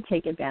be sure to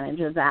take advantage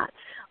of that.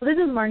 Well, this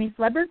is Marnie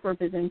Swedberg. We're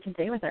visiting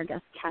today with our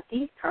guest,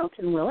 Kathy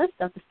Carlton Willis,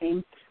 of the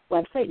same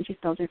website, and she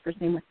spells her first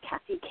name with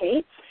Kathy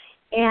K.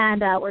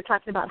 And we're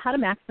talking about how to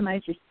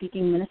maximize your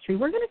speaking ministry.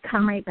 We're going to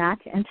come right back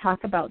and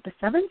talk about the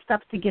 7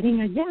 steps to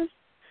getting a yes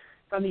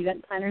from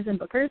event planners and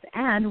bookers,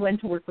 and when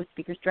to work with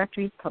speakers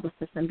directories,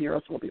 publicists, and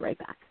bureaus. We'll be right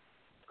back.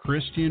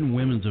 Christian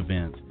Women's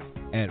Event.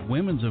 At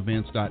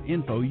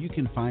womensevents.info, you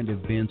can find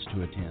events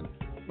to attend.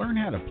 Learn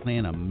how to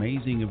plan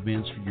amazing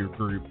events for your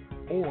group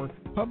or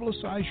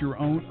publicize your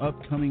own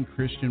upcoming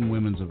Christian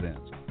women's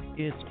events.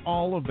 It's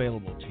all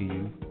available to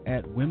you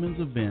at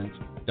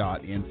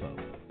womensevents.info.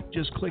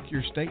 Just click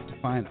your state to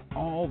find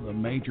all the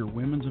major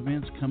women's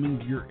events coming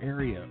to your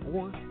area,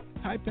 or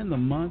type in the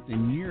month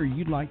and year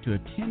you'd like to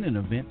attend an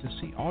event to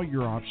see all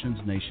your options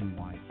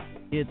nationwide.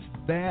 It's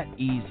that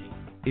easy.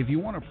 If you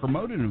want to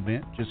promote an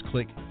event, just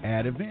click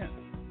Add Event.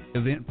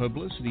 Event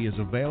publicity is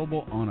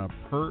available on a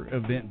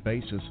per-event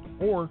basis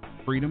or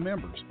free to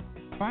members.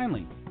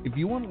 Finally, if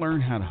you want to learn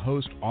how to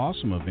host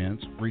awesome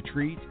events,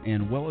 retreats,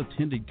 and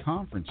well-attended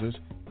conferences,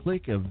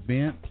 click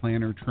Event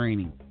Planner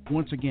Training.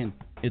 Once again,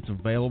 it's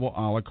available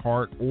a la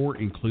carte or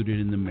included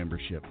in the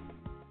membership.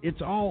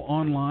 It's all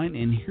online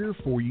and here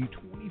for you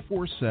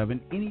 24/7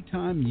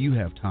 anytime you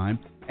have time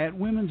at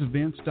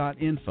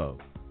womensevents.info.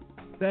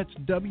 That's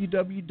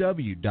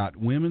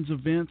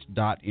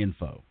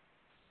www.womensevents.info.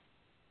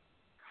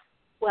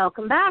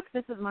 Welcome back.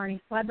 This is Marnie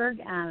Swedberg,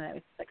 and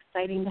it's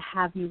exciting to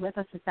have you with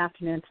us this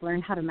afternoon to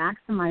learn how to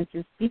maximize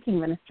your speaking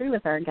ministry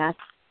with our guest,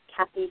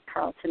 Kathy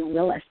Carlton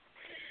Willis.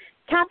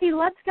 Kathy,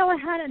 let's go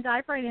ahead and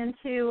dive right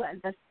into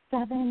the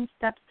 7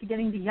 steps to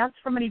getting the yes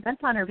from an event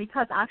planner,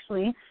 because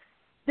actually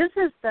this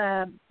is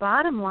the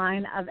bottom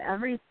line of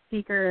every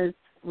speaker's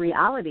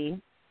reality,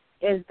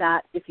 is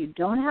that if you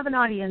don't have an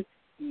audience,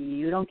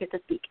 you don't get to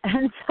speak.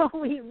 And so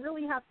we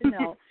really have to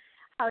know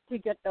how to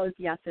get those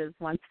yeses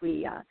once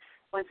we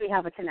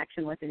have a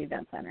connection with an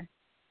event planner.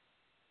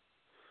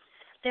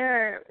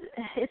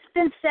 It's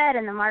been said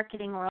in the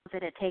marketing world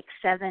that it takes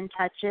 7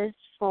 touches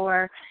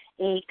for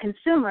a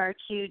consumer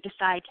to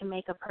decide to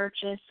make a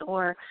purchase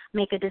or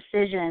make a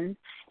decision,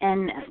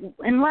 and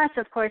unless,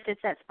 of course, it's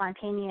that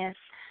spontaneous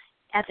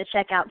at the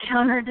checkout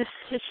counter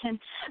decision.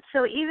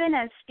 So even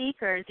as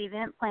speakers,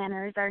 event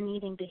planners are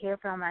needing to hear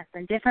from us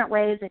in different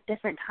ways at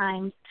different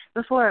times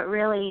before it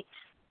really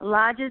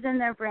lodges in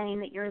their brain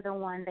that you're the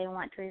one they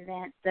want to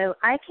event. So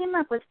I came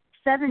up with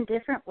 7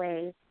 different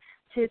ways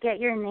to get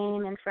your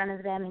name in front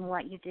of them and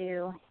what you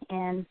do.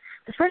 And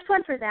the first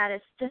one for that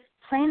is just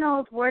plain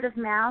old word of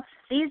mouth.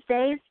 These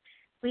days,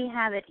 we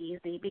have it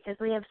easy because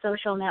we have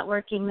social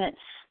networking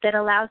that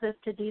allows us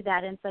to do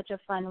that in such a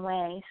fun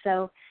way.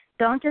 So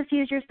don't just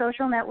use your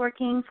social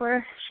networking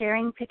for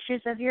sharing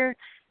pictures of your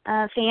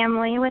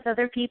family with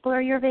other people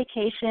or your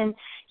vacation.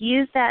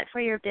 Use that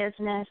for your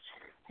business.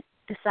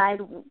 Decide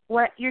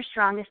what you're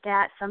strongest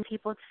at. Some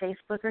people it's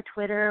Facebook or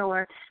Twitter,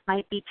 or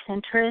might be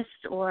Pinterest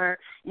or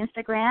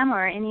Instagram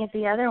or any of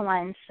the other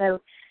ones. So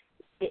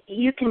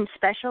you can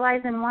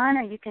specialize in one,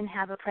 or you can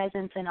have a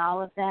presence in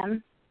all of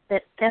them.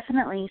 But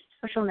definitely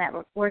social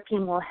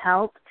networking will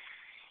help.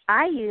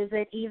 I use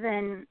it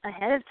even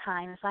ahead of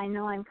time. If I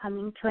know I'm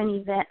coming to an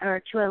event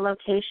or to a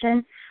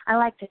location, I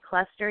like to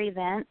cluster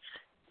events.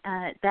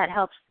 That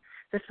helps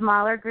the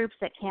smaller groups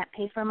that can't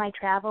pay for my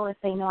travel. If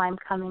they know I'm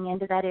coming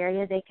into that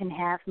area, they can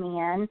have me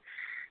in.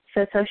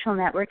 So social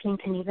networking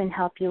can even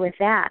help you with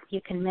that.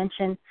 You can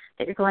mention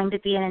that you're going to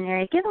be in an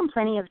area. Give them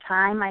plenty of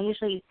time. I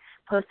usually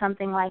post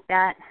something like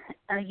that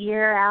a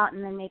year out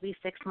and then maybe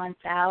 6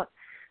 months out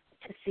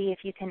to see if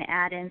you can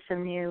add in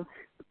some new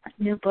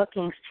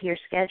bookings to your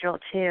schedule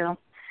too.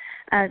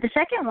 The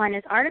second one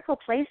is article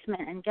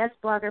placement and guest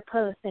blogger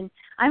posts, and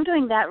I'm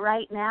doing that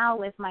right now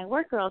with my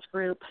Work Girls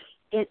group.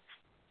 It's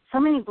so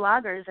many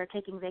bloggers are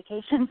taking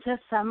vacations this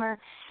summer,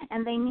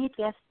 and they need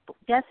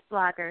guest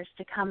bloggers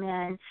to come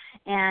in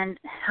and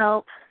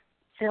help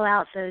fill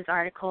out those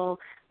articles,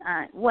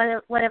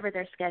 whatever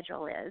their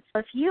schedule is. So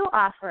if you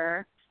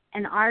offer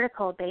an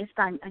article based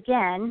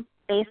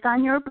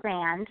on your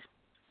brand,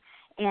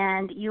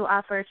 and you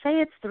offer, say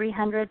it's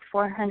 300,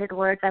 400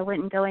 words, I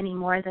wouldn't go any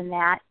more than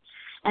that,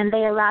 and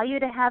they allow you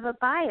to have a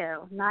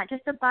bio, not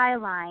just a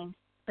byline,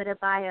 but a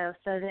bio,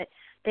 so that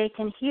they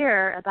can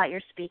hear about your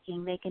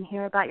speaking, they can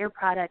hear about your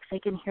products, they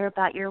can hear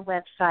about your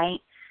website,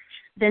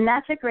 then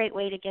that's a great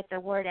way to get the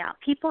word out.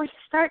 People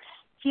start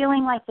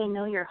feeling like they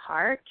know your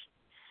heart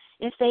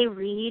if they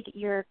read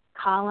your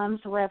columns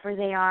wherever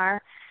they are.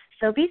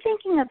 So be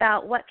thinking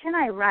about, what can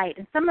I write?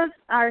 And some of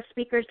our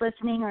speakers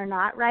listening are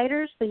not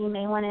writers, so you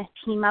may want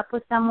to team up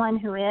with someone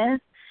who is.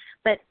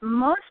 But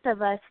most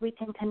of us, we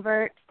can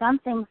convert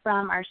something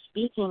from our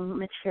speaking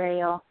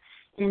material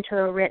into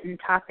a written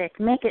topic.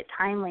 Make it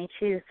timely,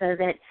 too, so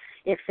that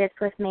it fits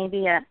with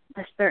maybe a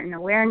certain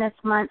awareness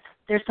month.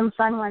 There's some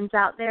fun ones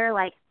out there,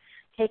 like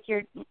Take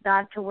Your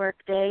Dog to Work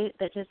Day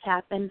that just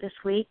happened this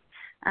week.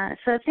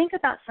 So think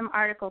about some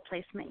article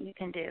placement you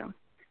can do.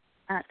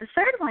 The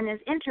third one is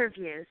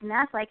interviews, and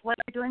that's like what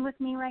you're doing with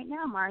me right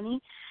now,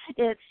 Marnie.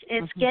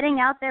 It's getting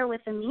out there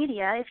with the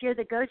media. If you're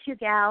the go-to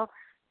gal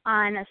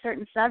on a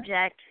certain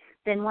subject,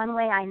 then one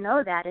way I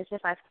know that is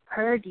if I've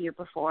heard you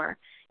before.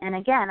 And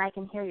again, I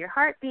can hear your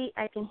heartbeat.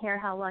 I can hear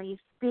how well you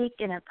speak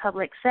in a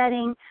public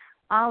setting,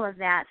 all of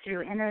that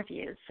through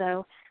interviews.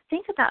 So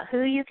think about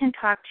who you can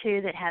talk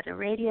to that has a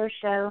radio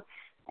show.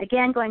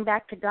 Again, going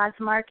back to God's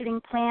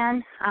marketing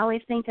plan, I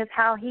always think of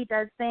how he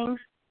does things.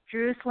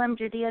 Jerusalem,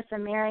 Judea,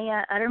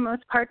 Samaria,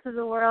 uttermost parts of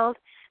the world.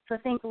 So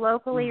think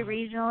locally,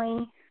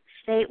 regionally,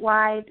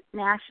 statewide,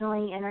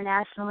 nationally,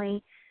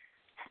 internationally.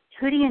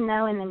 Who do you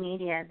know in the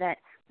media that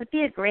would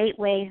be a great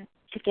way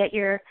to get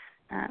your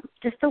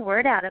just the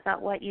word out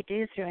about what you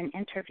do through an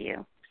interview?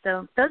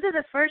 So those are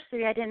the first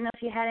 3. I didn't know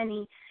if you had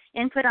any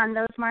input on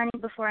those, Marnie,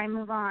 before I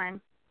move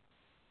on.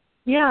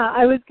 Yeah,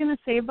 I was going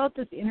to say about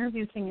this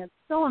interview thing, it's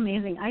so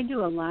amazing. I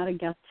do a lot of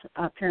guest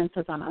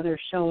appearances on other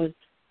shows.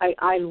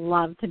 I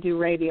love to do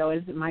radio.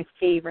 It's my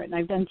favorite, and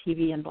I've done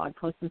TV and blog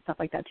posts and stuff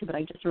like that too, but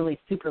I just really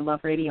super love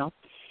radio.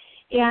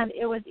 And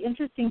it was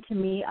interesting to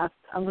me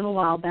a little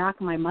while back,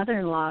 my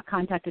mother-in-law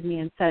contacted me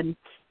and said,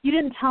 you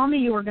didn't tell me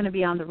you were going to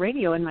be on the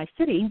radio in my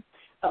city,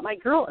 but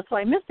so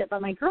I missed it, but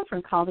my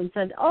girlfriend called and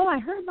said, oh, I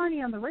heard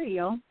Marnie on the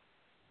radio.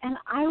 And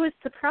I was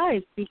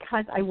surprised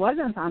because I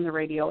wasn't on the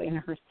radio in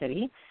her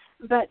city,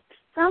 but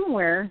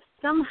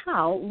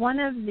somehow, one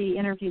of the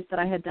interviews that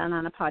I had done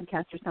on a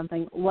podcast or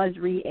something was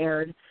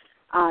re-aired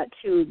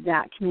to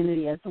that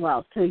community as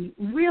well. So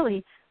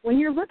really, when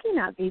you're looking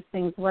at these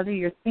things, whether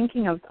you're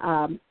thinking of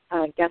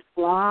a guest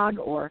blog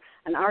or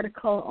an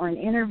article or an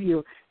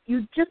interview,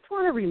 you just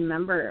want to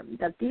remember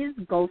that these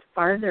go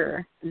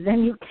farther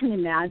than you can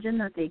imagine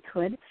that they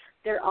could.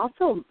 There are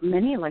also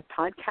many, like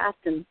podcasts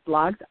and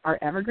blogs, are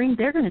evergreen.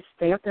 They're going to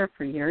stay up there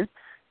for years.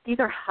 These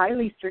are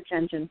highly search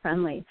engine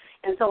friendly.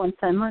 And so when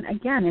someone,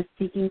 again, is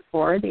seeking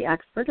for the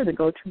expert or the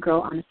go-to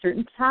girl on a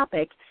certain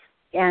topic,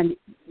 and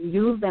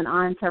you've been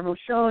on several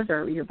shows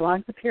or your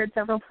blog's appeared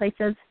several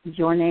places,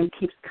 your name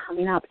keeps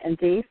coming up. And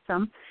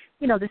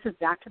this is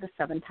back to the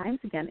 7 times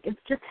again. It's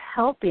just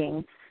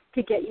helping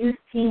to get you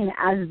seen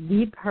as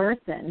the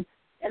person,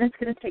 and it's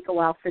going to take a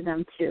while for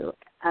them to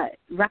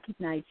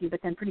recognize you, but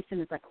then pretty soon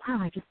it's like, wow,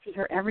 I just see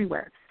her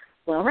everywhere.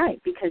 Well,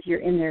 right, because you're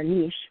in their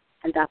niche,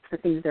 and that's the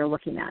things they're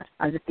looking at,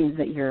 are the things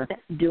that you're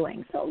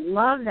doing. So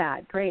love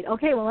that. Great.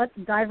 Okay, well, let's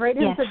dive right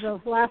into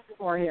the last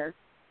 4 here.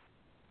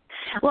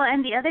 Well,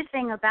 and the other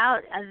thing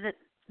about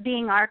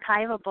being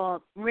archivable,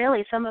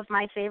 really some of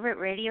my favorite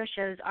radio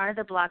shows are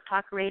the Blog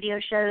Talk radio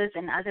shows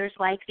and others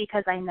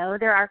because I know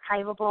they're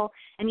archivable,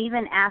 and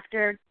even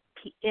after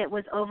it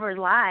was over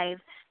live,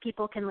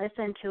 people can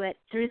listen to it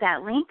through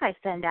that link I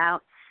send out.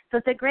 So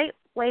it's a great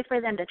way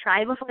for them to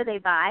try before they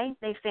buy.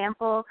 They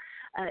sample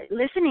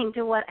listening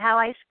to how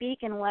I speak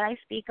and what I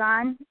speak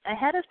on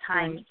ahead of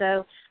time. Right.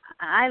 So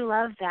I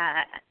love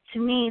that. To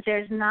me,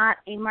 there's not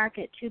a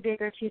market too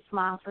big or too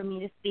small for me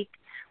to speak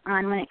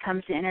on when it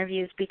comes to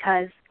interviews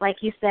because, like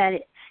you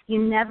said,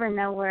 you never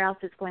know where else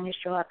it's going to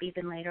show up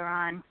even later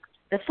on.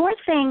 The 4th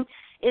thing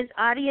is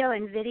audio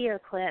and video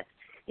clips.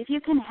 If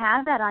you can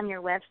have that on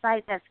your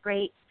website, that's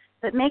great,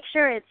 but make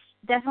sure it's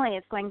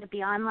going to be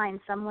online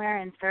somewhere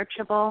and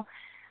searchable.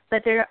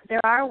 But there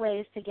are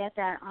ways to get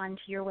that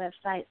onto your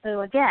website.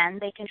 So, again,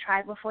 they can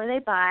try before they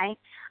buy.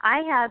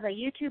 I have a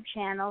YouTube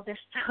channel. They're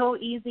so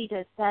easy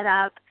to set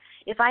up.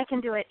 If I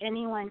can do it,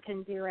 anyone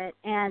can do it.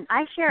 And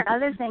I share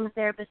other things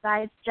there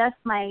besides just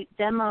my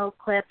demo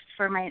clips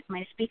for my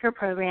speaker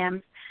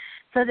programs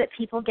so that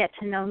people get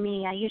to know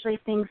me. I usually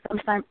sing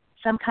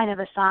some kind of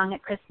a song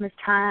at Christmas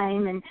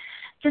time and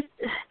just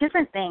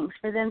different things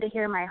for them to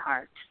hear my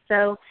heart.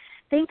 So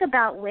think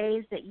about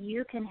ways that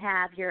you can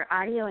have your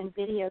audio and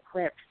video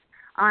clips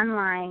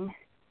online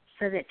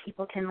so that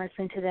people can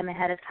listen to them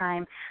ahead of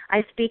time.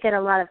 I speak at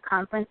a lot of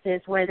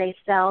conferences where they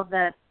sell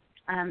the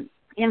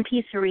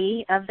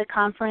MP3 of the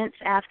conference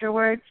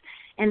afterwards,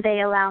 and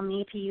they allow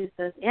me to use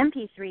those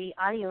MP3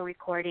 audio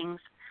recordings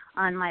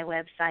on my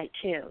website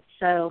too.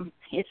 So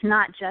it's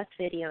not just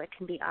video. It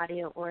can be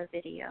audio or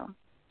video.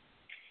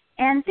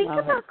 And think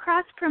about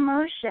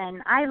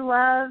cross-promotion. I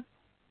love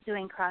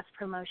doing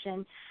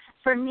cross-promotion.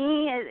 For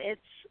me,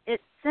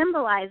 it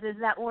symbolizes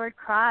that word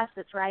cross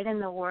that's right in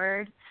the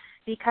word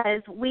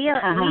because we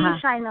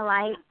shine the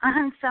light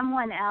on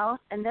someone else,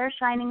 and they're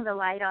shining the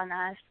light on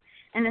us.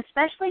 And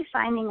especially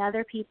finding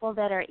other people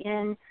that are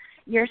in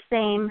your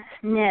same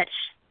niche,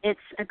 it's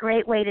a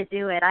great way to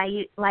do it.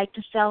 I like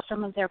to sell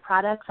some of their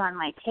products on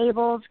my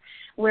tables.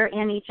 We're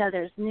in each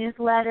other's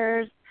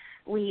newsletters.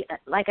 We,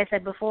 like I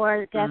said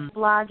before, guest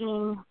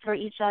blogging for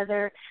each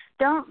other.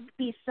 Don't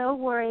be so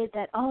worried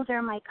that,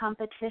 they're my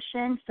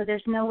competition, so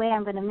there's no way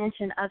I'm going to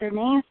mention other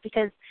names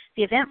because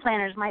the event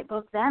planners might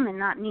book them and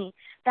not me.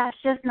 That's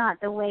just not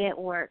the way it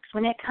works.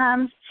 When it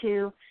comes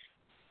to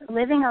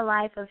living a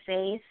life of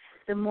faith,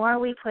 the more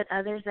we put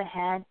others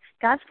ahead,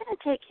 God's going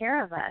to take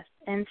care of us.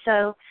 And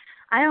so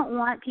I don't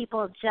want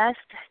people just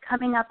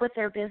coming up with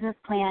their business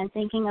plan,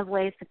 thinking of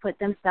ways to put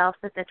themselves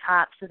at the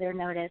top so they're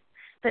noticed,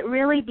 but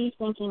really be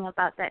thinking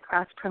about that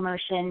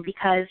cross-promotion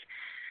because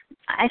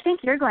I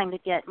think you're going to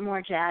get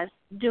more jazz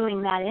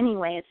doing that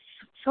anyway. It's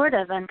sort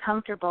of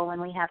uncomfortable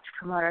when we have to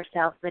promote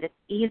ourselves, but it's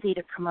easy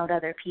to promote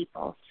other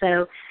people.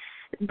 So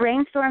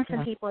brainstorm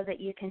some people that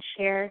you can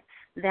share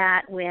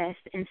that with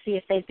and see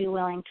if they'd be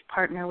willing to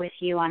partner with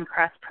you on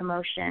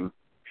cross-promotion.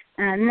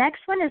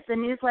 Next one is the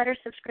newsletter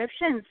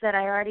subscriptions that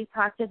I already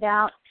talked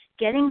about.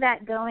 Getting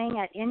that going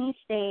at any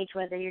stage,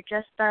 whether you're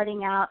just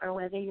starting out or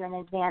whether you're an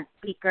advanced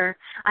speaker.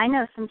 I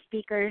know some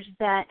speakers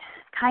that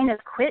kind of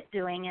quit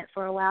doing it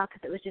for a while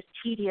because it was just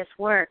tedious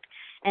work.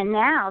 And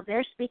now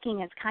their speaking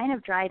has kind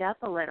of dried up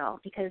a little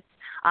because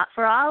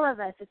for all of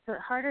us, it's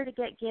harder to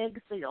get gigs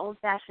the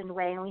old-fashioned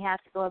way, and we have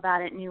to go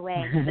about it new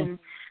ways. And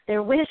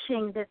they're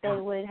wishing that they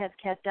would have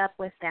kept up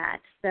with that.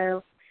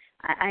 So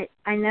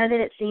I know that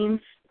it seems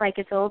like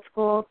it's old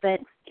school, but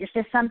it's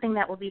just something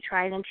that will be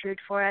tried and true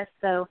for us.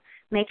 So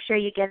make sure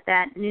you get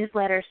that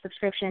newsletter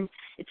subscription.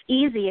 It's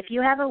easy. If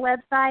you have a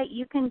website,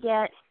 you can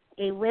get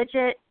a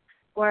widget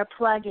or a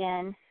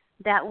plug-in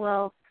that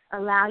will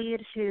allow you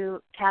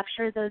to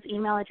capture those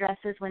email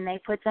addresses when they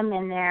put them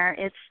in there.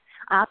 It's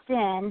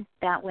opt-in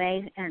that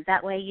way, and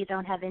that way you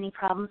don't have any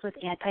problems with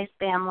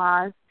anti-spam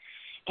laws,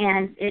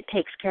 and it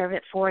takes care of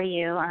it for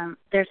you.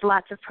 There's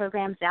lots of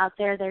programs out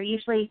there. They're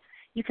usually,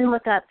 you can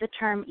look up the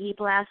term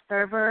eBlast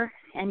server,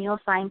 and you'll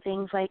find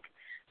things like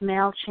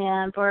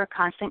MailChimp or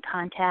Constant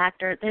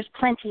Contact, or there's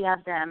plenty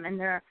of them, and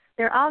they're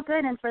all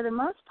good, and for the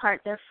most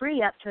part, they're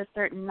free up to a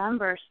certain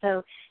number,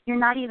 so you're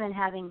not even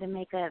having to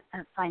make a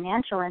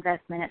financial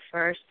investment at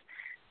first.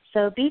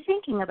 So be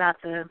thinking about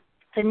the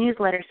to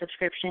newsletter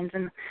subscriptions.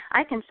 And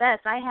I confess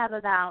I have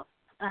about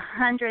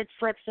 100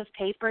 slips of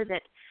paper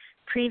that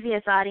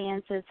previous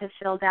audiences have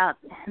filled out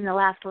in the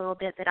last little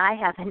bit that I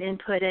haven't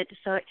inputted.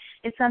 So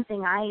it's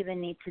something I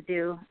even need to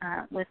do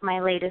with my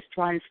latest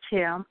ones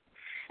too.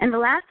 And the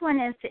last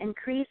one is to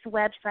increase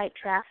website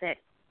traffic.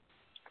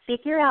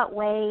 Figure out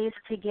ways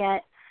to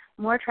get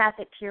more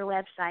traffic to your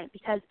website,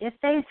 because if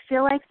they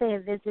feel like they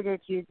have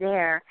visited you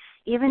there,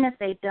 even if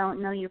they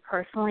don't know you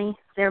personally,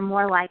 they're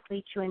more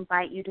likely to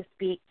invite you to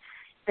speak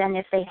than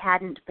if they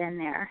hadn't been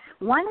there.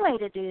 One way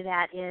to do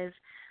that is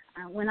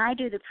when I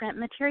do the print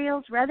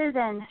materials, rather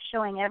than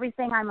showing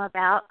everything I'm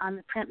about on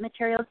the print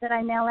materials that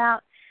I mail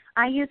out,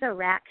 I use a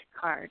rack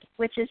card,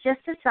 which is just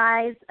the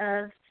size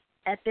of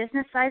a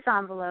business-size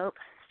envelope,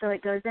 so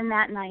it goes in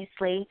that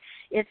nicely.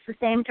 It's the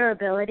same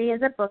durability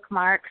as a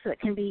bookmark, so it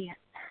can be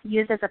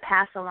used as a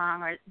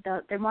pass-along, or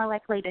they're more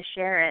likely to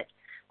share it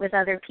with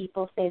other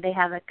people. Say they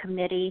have a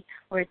committee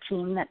or a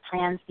team that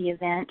plans the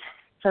event,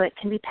 so it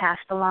can be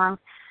passed along.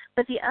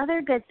 But the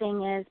other good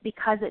thing is,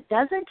 because it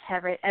doesn't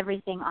have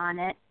everything on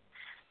it,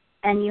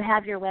 and you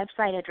have your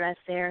website address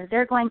there,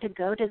 they're going to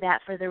go to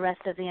that for the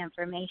rest of the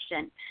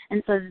information.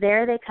 And so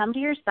there they come to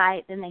your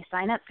site, then they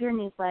sign up for your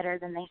newsletter,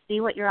 then they see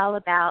what you're all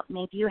about.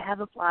 Maybe you have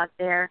a blog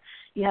there,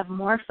 you have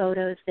more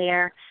photos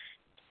there.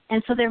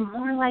 And so they're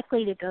more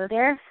likely to go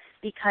there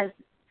because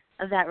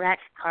of that rack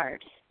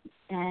card.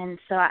 And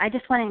so I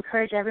just want to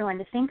encourage everyone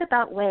to think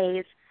about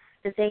ways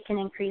that they can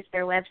increase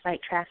their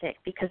website traffic,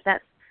 because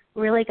that's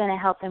really going to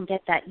help them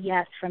get that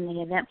yes from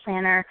the event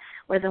planner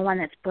or the one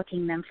that's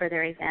booking them for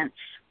their events.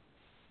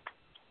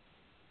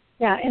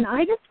 Yeah, and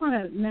I just want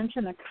to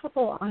mention a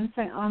couple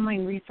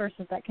online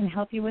resources that can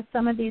help you with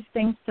some of these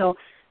things. So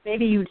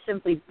maybe you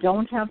simply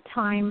don't have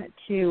time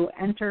to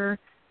enter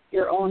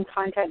your own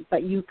content,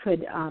 but you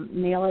could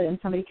mail it and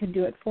somebody could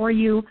do it for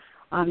you.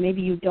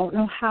 Maybe you don't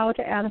know how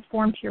to add a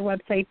form to your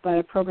website, but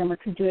a programmer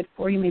could do it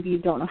for you. Maybe you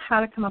don't know how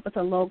to come up with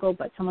a logo,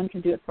 but someone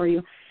can do it for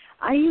you.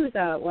 I use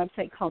a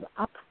website called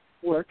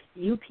Upwork,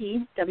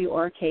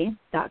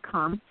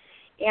 upwork.com.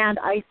 And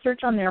I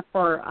search on there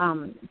for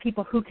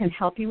people who can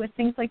help you with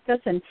things like this.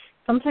 And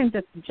sometimes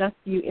it's just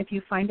you. If you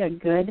find a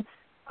good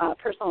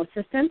personal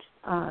assistant,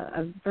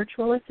 a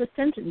virtual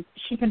assistant,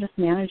 she can just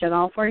manage it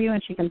all for you,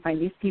 and she can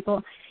find these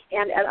people.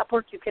 And at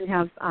Upwork, you can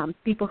have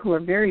people who are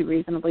very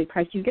reasonably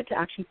priced. You get to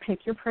actually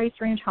pick your price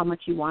range, how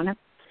much you want to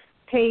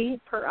pay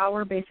per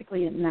hour,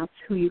 basically, and that's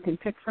who you can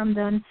pick from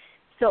then.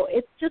 So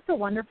it's just a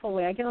wonderful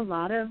way. I get a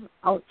lot of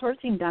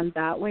outsourcing done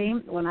that way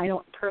when I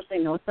don't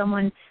personally know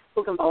someone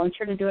who can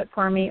volunteer to do it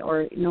for me,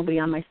 or nobody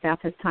on my staff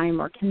has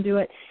time or can do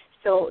it.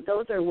 So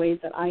those are ways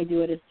that I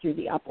do it, is through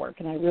the Upwork,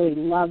 and I really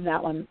love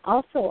that one.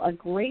 Also, a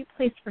great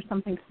place for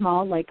something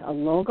small like a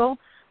logo,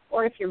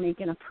 or if you're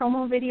making a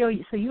promo video,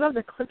 so you have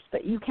the clips,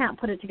 but you can't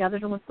put it together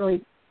to look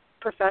really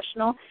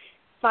professional.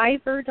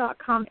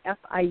 Fiverr.com,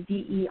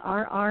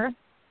 Fiverr,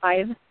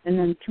 5, and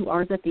then 2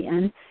 R's at the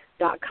end,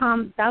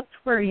 .com. That's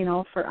where,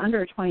 for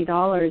under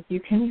 $20, you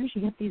can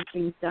usually get these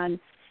things done.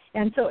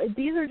 And so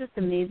these are just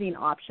amazing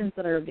options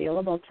that are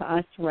available to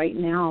us right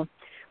now.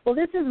 Well,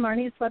 this is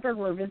Marnie Swedberg.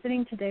 We're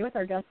visiting today with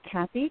our guest,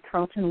 Kathy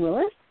Carlton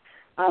Willis,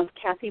 of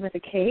Kathy with a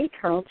K,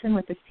 Carlton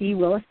with a C,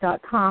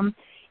 Willis.com.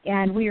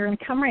 And we are going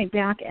to come right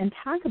back and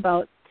talk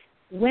about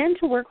when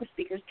to work with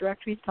speakers,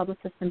 directories,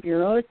 publicists, and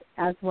bureaus,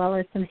 as well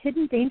as some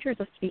hidden dangers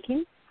of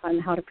speaking, on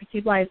how to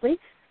proceed wisely,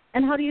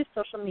 and how to use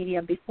social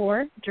media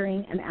before,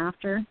 during, and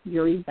after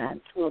your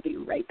event. We'll be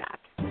right back.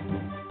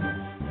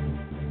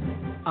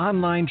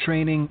 Online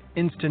training,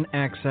 instant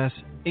access,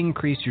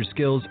 increase your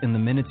skills in the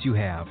minutes you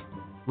have.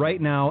 Right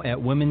now at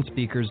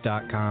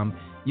womenspeakers.com,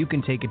 you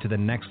can take it to the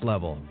next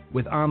level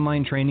with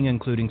online training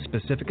including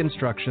specific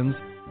instructions,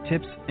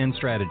 tips, and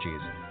strategies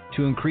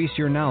to increase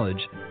your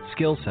knowledge,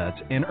 skill sets,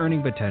 and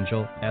earning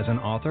potential as an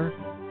author,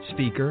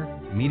 speaker,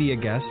 media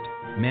guest,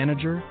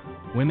 manager,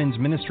 women's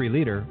ministry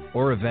leader,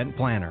 or event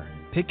planner.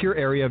 Pick your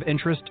area of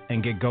interest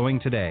and get going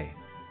today.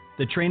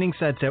 The training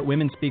sets at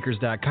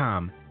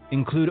womenspeakers.com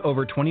include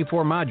over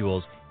 24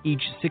 modules,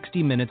 each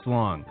 60 minutes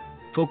long,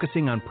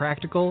 focusing on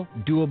practical,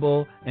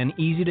 doable, and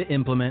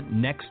easy-to-implement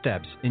next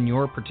steps in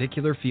your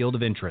particular field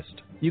of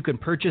interest. You can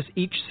purchase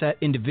each set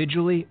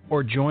individually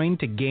or join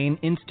to gain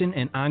instant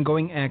and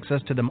ongoing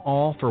access to them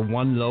all for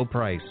one low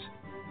price.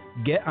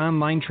 Get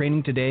online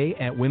training today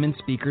at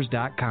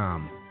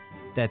womenspeakers.com.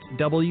 That's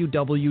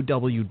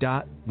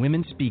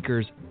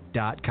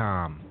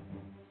www.womenspeakers.com.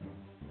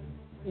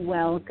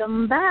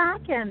 Welcome back,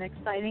 and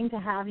exciting to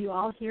have you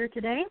all here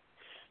today.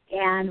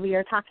 And we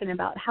are talking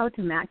about how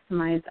to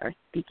maximize our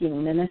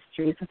speaking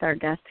ministries with our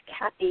guest,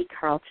 Kathy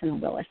Carlton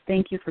Willis.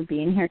 Thank you for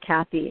being here,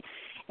 Kathy.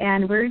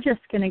 And we're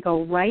just going to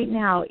go right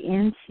now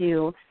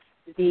into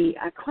the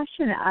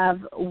question of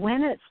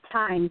when it's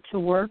time to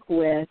work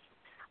with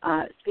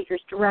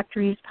speakers,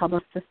 directories,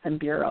 publicists, and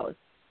bureaus.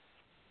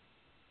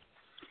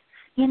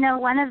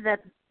 One of the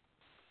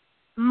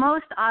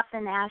most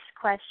often asked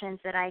questions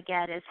that I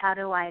get is, how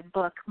do I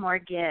book more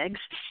gigs?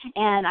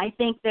 And I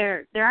think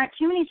there aren't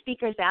too many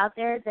speakers out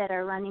there that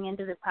are running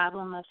into the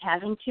problem of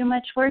having too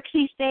much work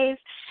these days.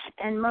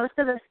 And most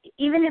of us,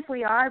 even if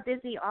we are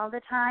busy all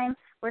the time,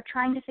 we're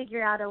trying to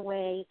figure out a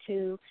way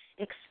to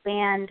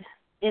expand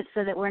it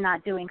so that we're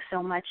not doing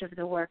so much of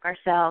the work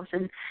ourselves.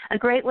 And a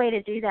great way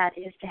to do that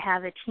is to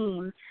have a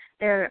team.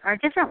 There are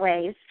different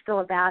ways to go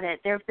about it.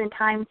 There have been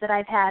times that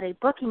I've had a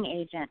booking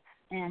agent.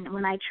 And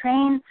when I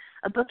train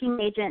a booking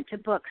agent to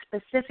book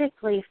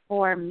specifically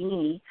for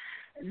me,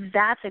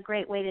 that's a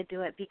great way to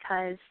do it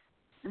because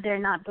they're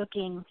not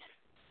booking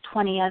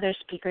 20 other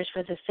speakers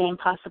for the same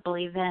possible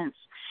events.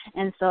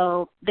 And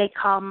so they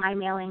call my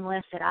mailing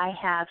list that I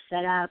have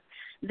set up.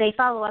 They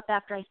follow up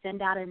after I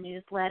send out a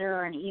newsletter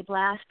or an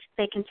e-blast.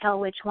 They can tell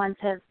which ones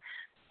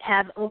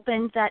have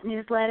opened that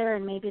newsletter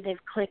and maybe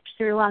they've clicked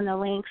through on the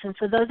links. And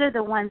so those are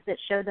the ones that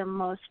show the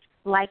most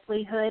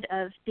likelihood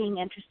of being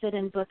interested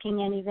in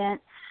booking an event.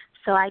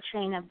 So I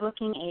train a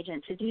booking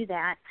agent to do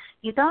that.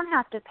 You don't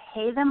have to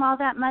pay them all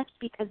that much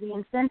because the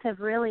incentive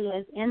really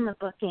is in the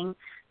booking.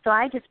 So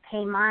I just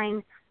pay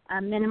mine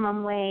a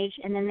minimum wage,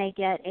 and then they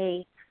get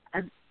a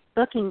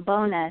booking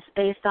bonus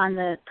based on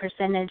the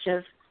percentage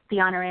of the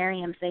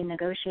honorariums they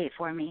negotiate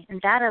for me. And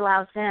that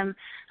allows them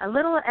a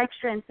little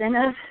extra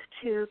incentive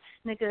to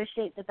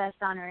negotiate the best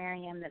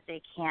honorarium that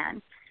they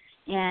can.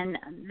 And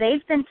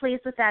they've been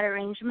pleased with that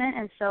arrangement,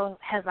 and so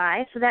have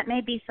I. So that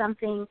may be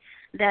something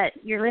that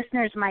your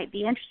listeners might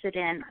be interested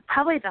in.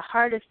 Probably the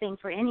hardest thing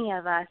for any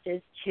of us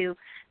is to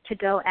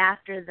go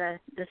after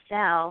the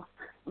sell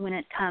when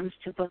it comes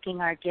to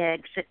booking our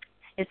gigs.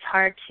 It's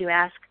hard to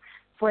ask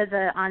for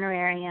the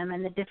honorarium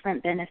and the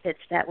different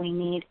benefits that we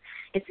need.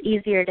 It's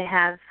easier to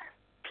have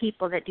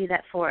people that do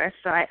that for us.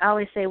 So I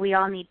always say we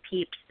all need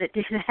peeps that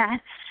do that.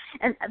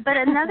 But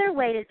another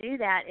way to do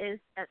that is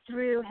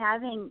through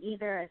having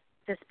either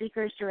the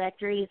speakers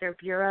directories or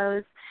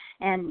bureaus,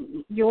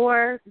 and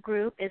your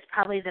group is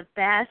probably the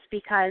best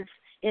because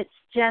it's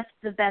just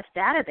the best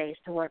database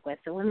to work with,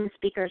 the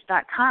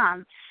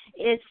womenspeakers.com.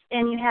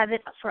 And you have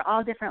it for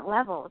all different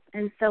levels.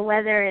 And so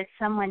whether it's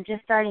someone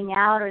just starting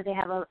out or they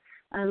have a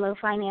low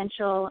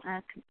financial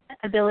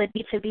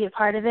ability to be a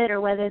part of it,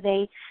 or whether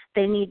they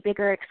need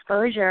bigger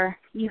exposure,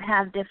 you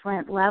have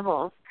different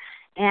levels.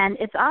 And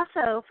it's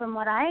also, from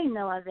what I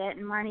know of it,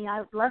 and Marnie, I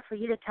would love for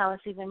you to tell us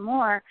even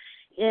more,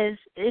 is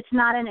it's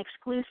not an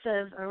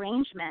exclusive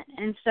arrangement.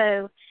 And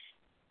so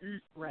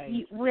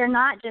we're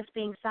not just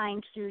being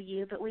signed through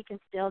you, but we can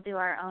still do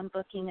our own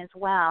booking as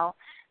well.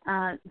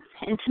 And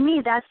to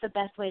me, that's the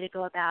best way to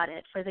go about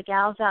it. For the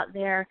gals out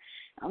there,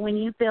 when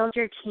you build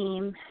your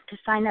team, to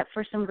sign up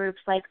for some groups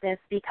like this,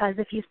 because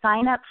if you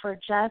sign up for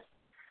just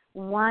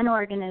one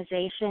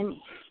organization,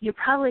 you're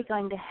probably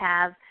going to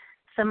have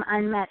some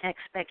unmet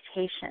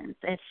expectations.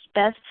 It's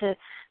best to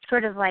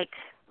sort of like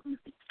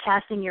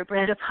casting your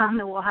bread upon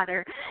the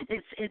water.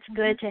 It's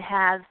good to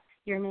have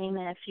your name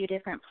in a few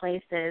different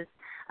places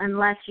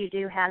unless you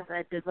do have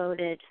a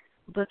devoted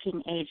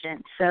booking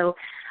agent. So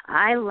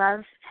I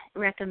love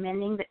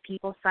recommending that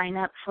people sign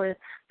up for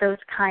those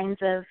kinds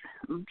of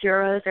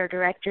bureaus or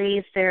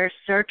directories. They're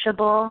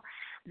searchable.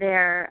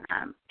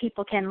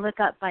 People can look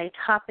up by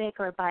topic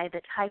or by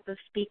the type of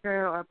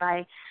speaker or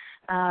by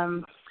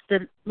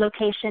the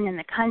location in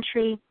the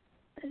country.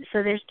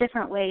 So there's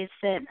different ways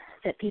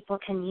that people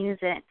can use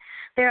it.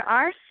 There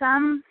are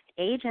some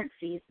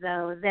agencies,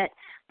 though, that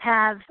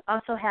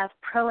also have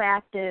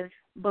proactive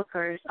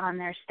bookers on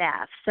their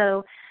staff.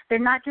 So they're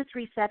not just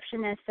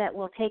receptionists that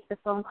will take the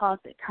phone calls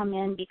that come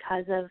in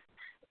because of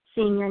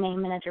seeing your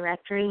name in a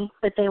directory,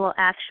 but they will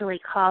actually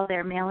call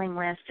their mailing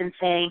list and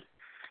say,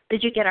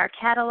 did you get our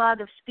catalog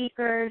of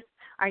speakers?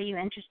 Are you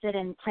interested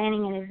in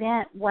planning an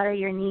event? What are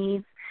your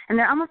needs? And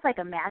they're almost like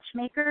a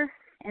matchmaker,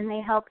 and they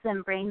help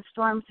them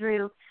brainstorm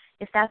through,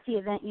 if that's the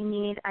event you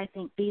need, I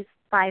think these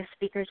 5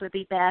 speakers would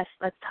be best.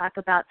 Let's talk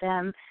about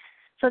them.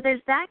 So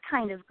there's that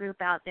kind of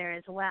group out there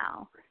as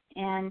well.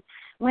 And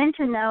when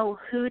to know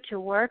who to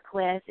work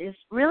with is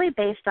really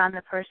based on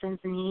the person's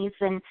needs.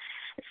 And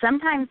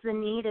sometimes the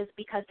need is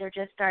because they're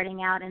just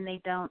starting out and they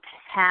don't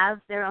have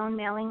their own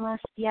mailing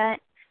list yet,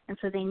 and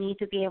so they need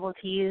to be able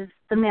to use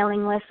the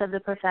mailing list of the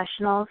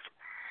professionals.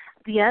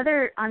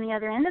 On the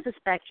other end of the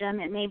spectrum,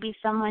 it may be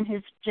someone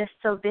who's just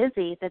so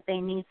busy that they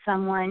need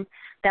someone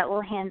that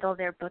will handle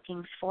their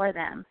bookings for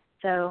them.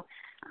 So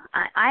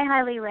I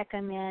highly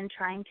recommend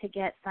trying to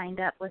get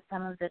signed up with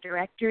some of the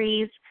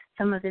directories,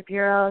 some of the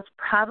bureaus,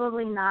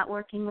 probably not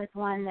working with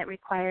one that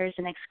requires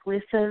an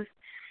exclusive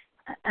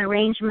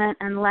arrangement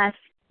unless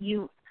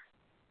you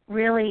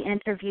really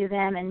interview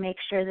them and make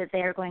sure that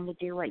they are going to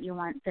do what you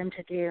want them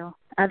to do.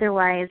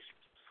 Otherwise,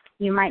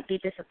 you might be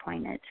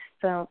disappointed.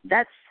 So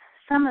that's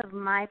some of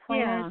my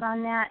pointers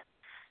on that.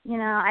 You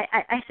know,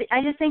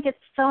 I just think it's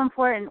so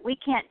important. We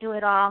can't do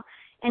it all,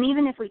 and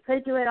even if we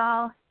could do it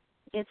all,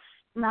 it's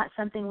not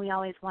something we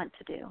always want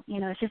to do. You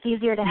know, it's just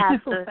easier to have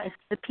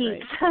the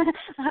peeps,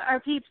 our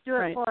peeps do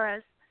it for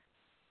us.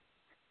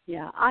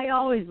 Yeah, I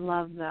always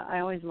love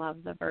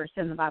the verse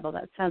in the Bible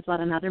that says, "Let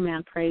another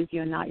man praise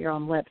you and not your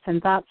own lips,"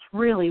 and that's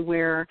really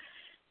where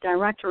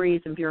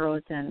directories and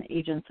bureaus and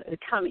agents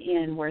come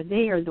in, where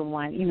they are the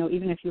one.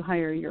 Even if you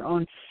hire your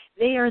own,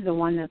 they are the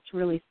one that's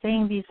really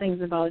saying these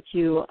things about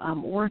you,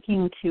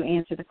 working to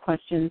answer the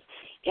questions,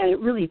 and it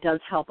really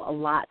does help a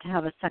lot to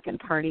have a second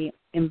party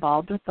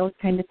involved with those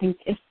kind of things,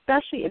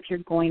 especially if you're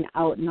going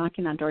out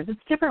knocking on doors.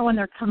 It's different when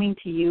they're coming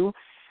to you.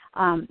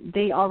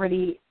 They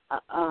already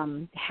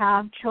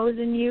have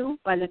chosen you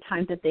by the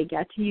time that they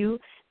get to you.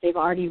 They've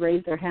already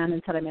raised their hand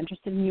and said, I'm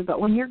interested in you. But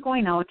when you're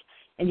going out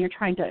and you're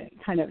trying to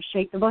kind of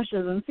shake the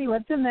bushes and see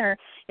what's in there,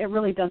 it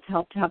really does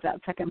help to have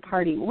that second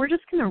party. We're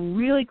just going to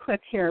really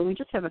quick here. We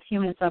just have a few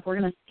minutes left. We're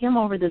going to skim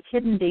over this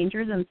hidden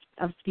dangers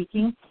of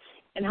speaking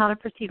and how to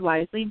proceed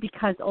wisely,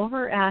 because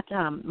over at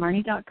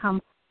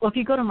Marnie.com, well, if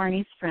you go to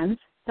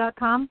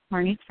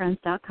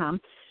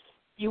marniesfriends.com,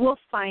 you will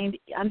find,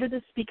 under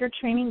the speaker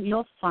training,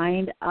 you'll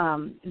find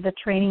the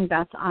training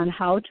that's on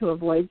how to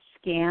avoid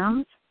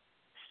scams,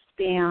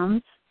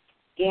 spams,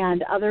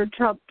 and other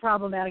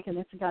problematic, and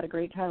it's got a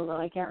great title that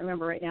I can't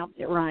remember right now.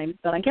 It rhymes,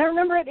 but I can't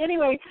remember it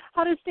anyway,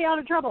 how to stay out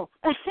of trouble.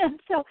 And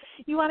so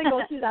you want to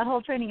go through that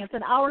whole training. It's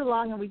an hour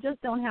long, and we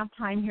just don't have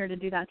time here to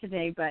do that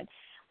today, but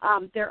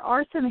there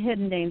are some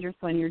hidden dangers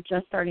when you're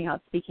just starting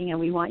out speaking, and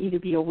we want you to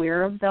be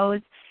aware of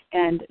those.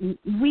 And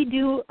we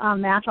do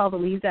match all the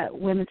leads at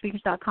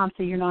womenspeakers.com,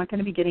 so you're not going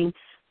to be getting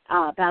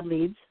bad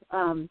leads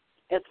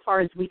as far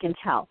as we can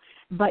tell.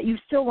 But you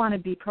still want to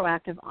be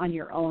proactive on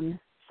your own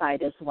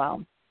side as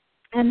well.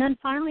 And then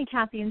finally,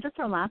 Kathy, in just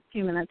our last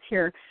few minutes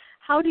here,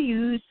 how do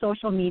you use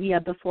social media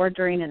before,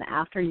 during, and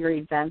after your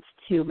events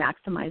to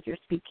maximize your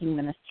speaking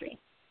ministry?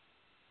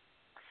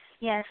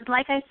 Yes,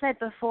 like I said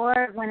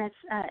before, when it's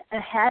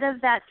ahead of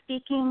that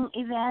speaking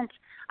event,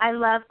 I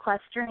love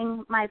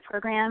clustering my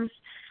programs.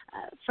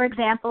 For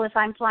example, if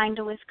I'm flying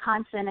to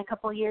Wisconsin a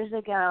couple years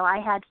ago, I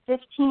had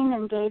 15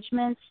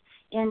 engagements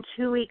in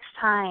 2 weeks'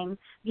 time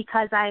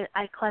because I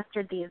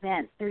clustered the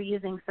event through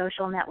using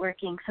social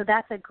networking. So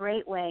that's a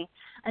great way.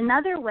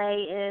 Another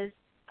way is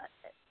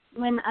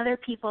when other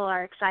people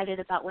are excited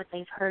about what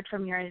they've heard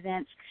from your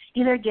events,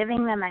 either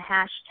giving them a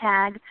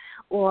hashtag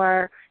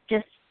or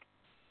just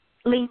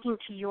linking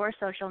to your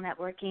social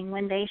networking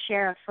when they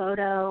share a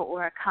photo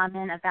or a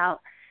comment about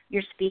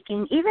your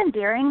speaking, even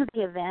during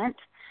the event.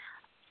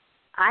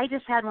 I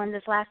just had one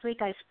this last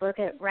week. I spoke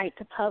at Right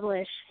to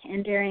Publish,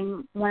 and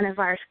during one of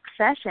our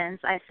sessions,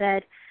 I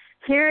said,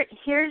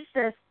 here's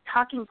the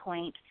talking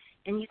point,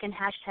 and you can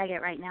hashtag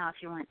it right now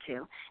if you want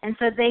to. And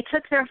so they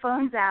took their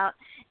phones out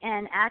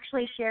and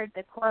actually shared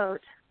the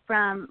quote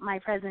from my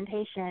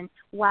presentation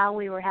while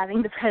we were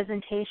having the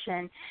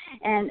presentation.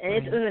 And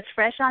it was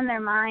fresh on their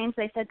minds.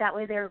 They said that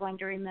way they were going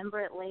to remember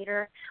it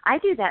later. I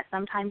do that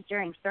sometimes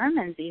during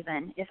sermons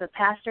even. If a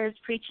pastor is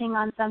preaching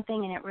on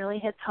something and it really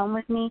hits home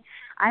with me,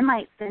 I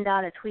might send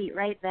out a tweet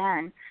right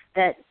then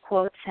that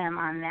quotes him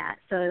on that.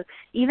 So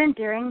even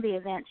during the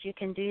events, you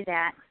can do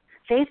that.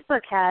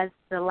 Facebook has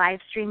the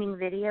live streaming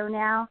video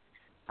now.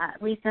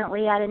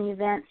 Recently at an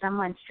event,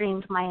 someone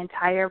streamed my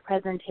entire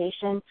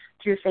presentation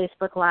through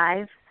Facebook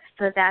Live.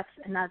 So that's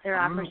another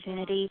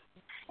opportunity.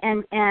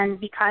 And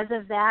because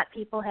of that,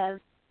 people have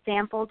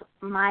sampled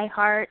my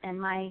heart and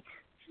my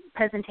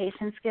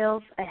presentation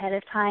skills ahead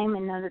of time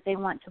and know that they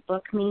want to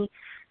book me.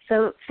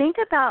 So think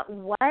about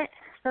what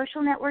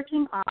social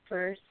networking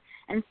offers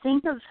and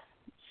think of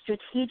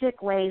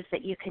strategic ways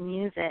that you can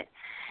use it.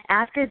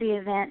 After the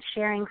event,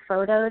 sharing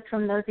photos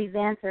from those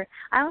events, or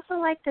I also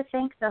like to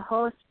thank the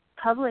host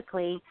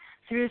publicly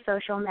through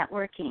social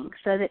networking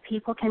so that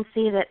people can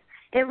see that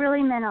it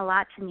really meant a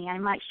lot to me. I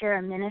might share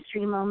a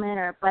ministry moment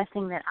or a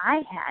blessing that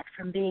I had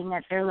from being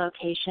at their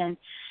location.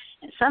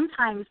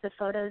 Sometimes the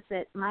photos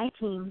that my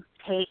team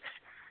takes,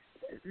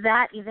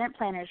 that event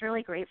planner is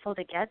really grateful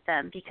to get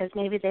them because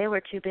maybe they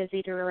were too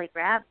busy to really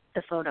grab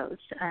the photos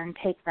and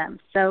take them.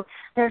 So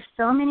there's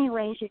so many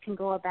ways you can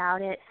go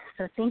about it.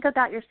 So think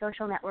about your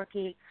social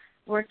networking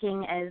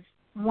working as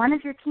one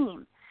of your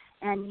team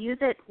and use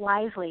it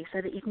wisely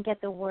so that you can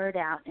get the word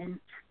out. And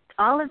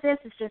all of this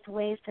is just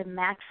ways to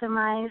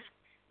maximize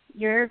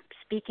your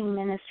speaking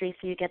ministry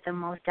so you get the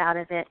most out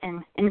of it,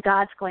 and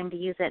God's going to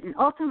use it. And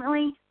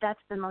ultimately, that's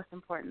the most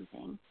important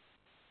thing.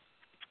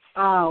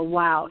 Oh,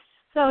 wow.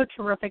 So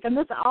terrific. And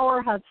this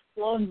hour has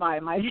flown by,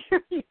 my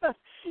dear. You have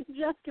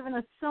just given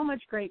us so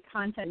much great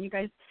content. You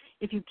guys,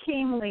 if you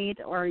came late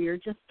or you're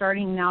just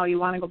starting now, you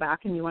want to go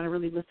back and you want to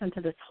really listen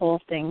to this whole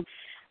thing.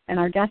 And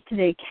our guest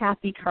today,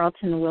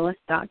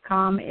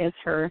 KathyCarltonWillis.com, is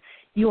her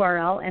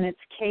URL, and it's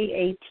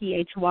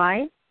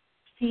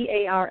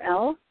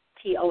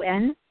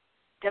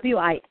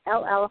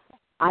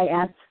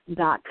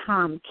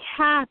KathyCarltonWillis.com.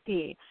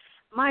 Kathy,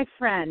 my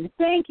friend,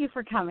 thank you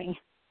for coming.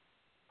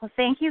 Well,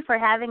 thank you for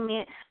having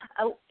me.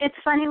 It's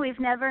funny we've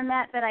never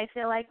met, but I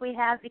feel like we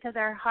have because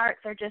our hearts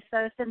are just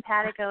so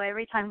simpatico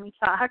every time we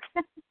talk.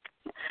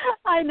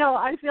 I know.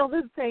 I feel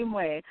the same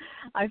way.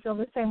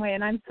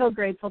 And I'm so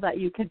grateful that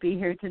you could be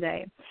here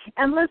today.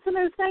 And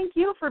listeners, thank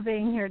you for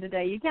being here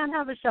today. You can't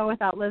have a show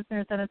without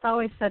listeners, and it's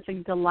always such a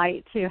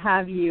delight to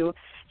have you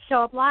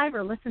show up live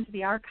or listen to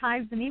the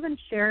archives and even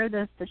share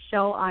the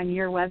show on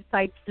your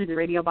website through the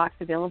radio box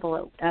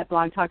available at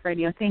Blog Talk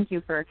Radio. Thank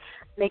you for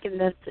making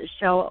this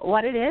show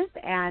what it is,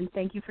 and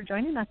thank you for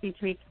joining us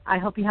each week. I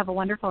hope you have a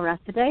wonderful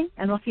rest of the day,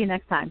 and we'll see you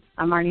next time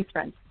on Marnie's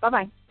Friends.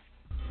 Bye-bye.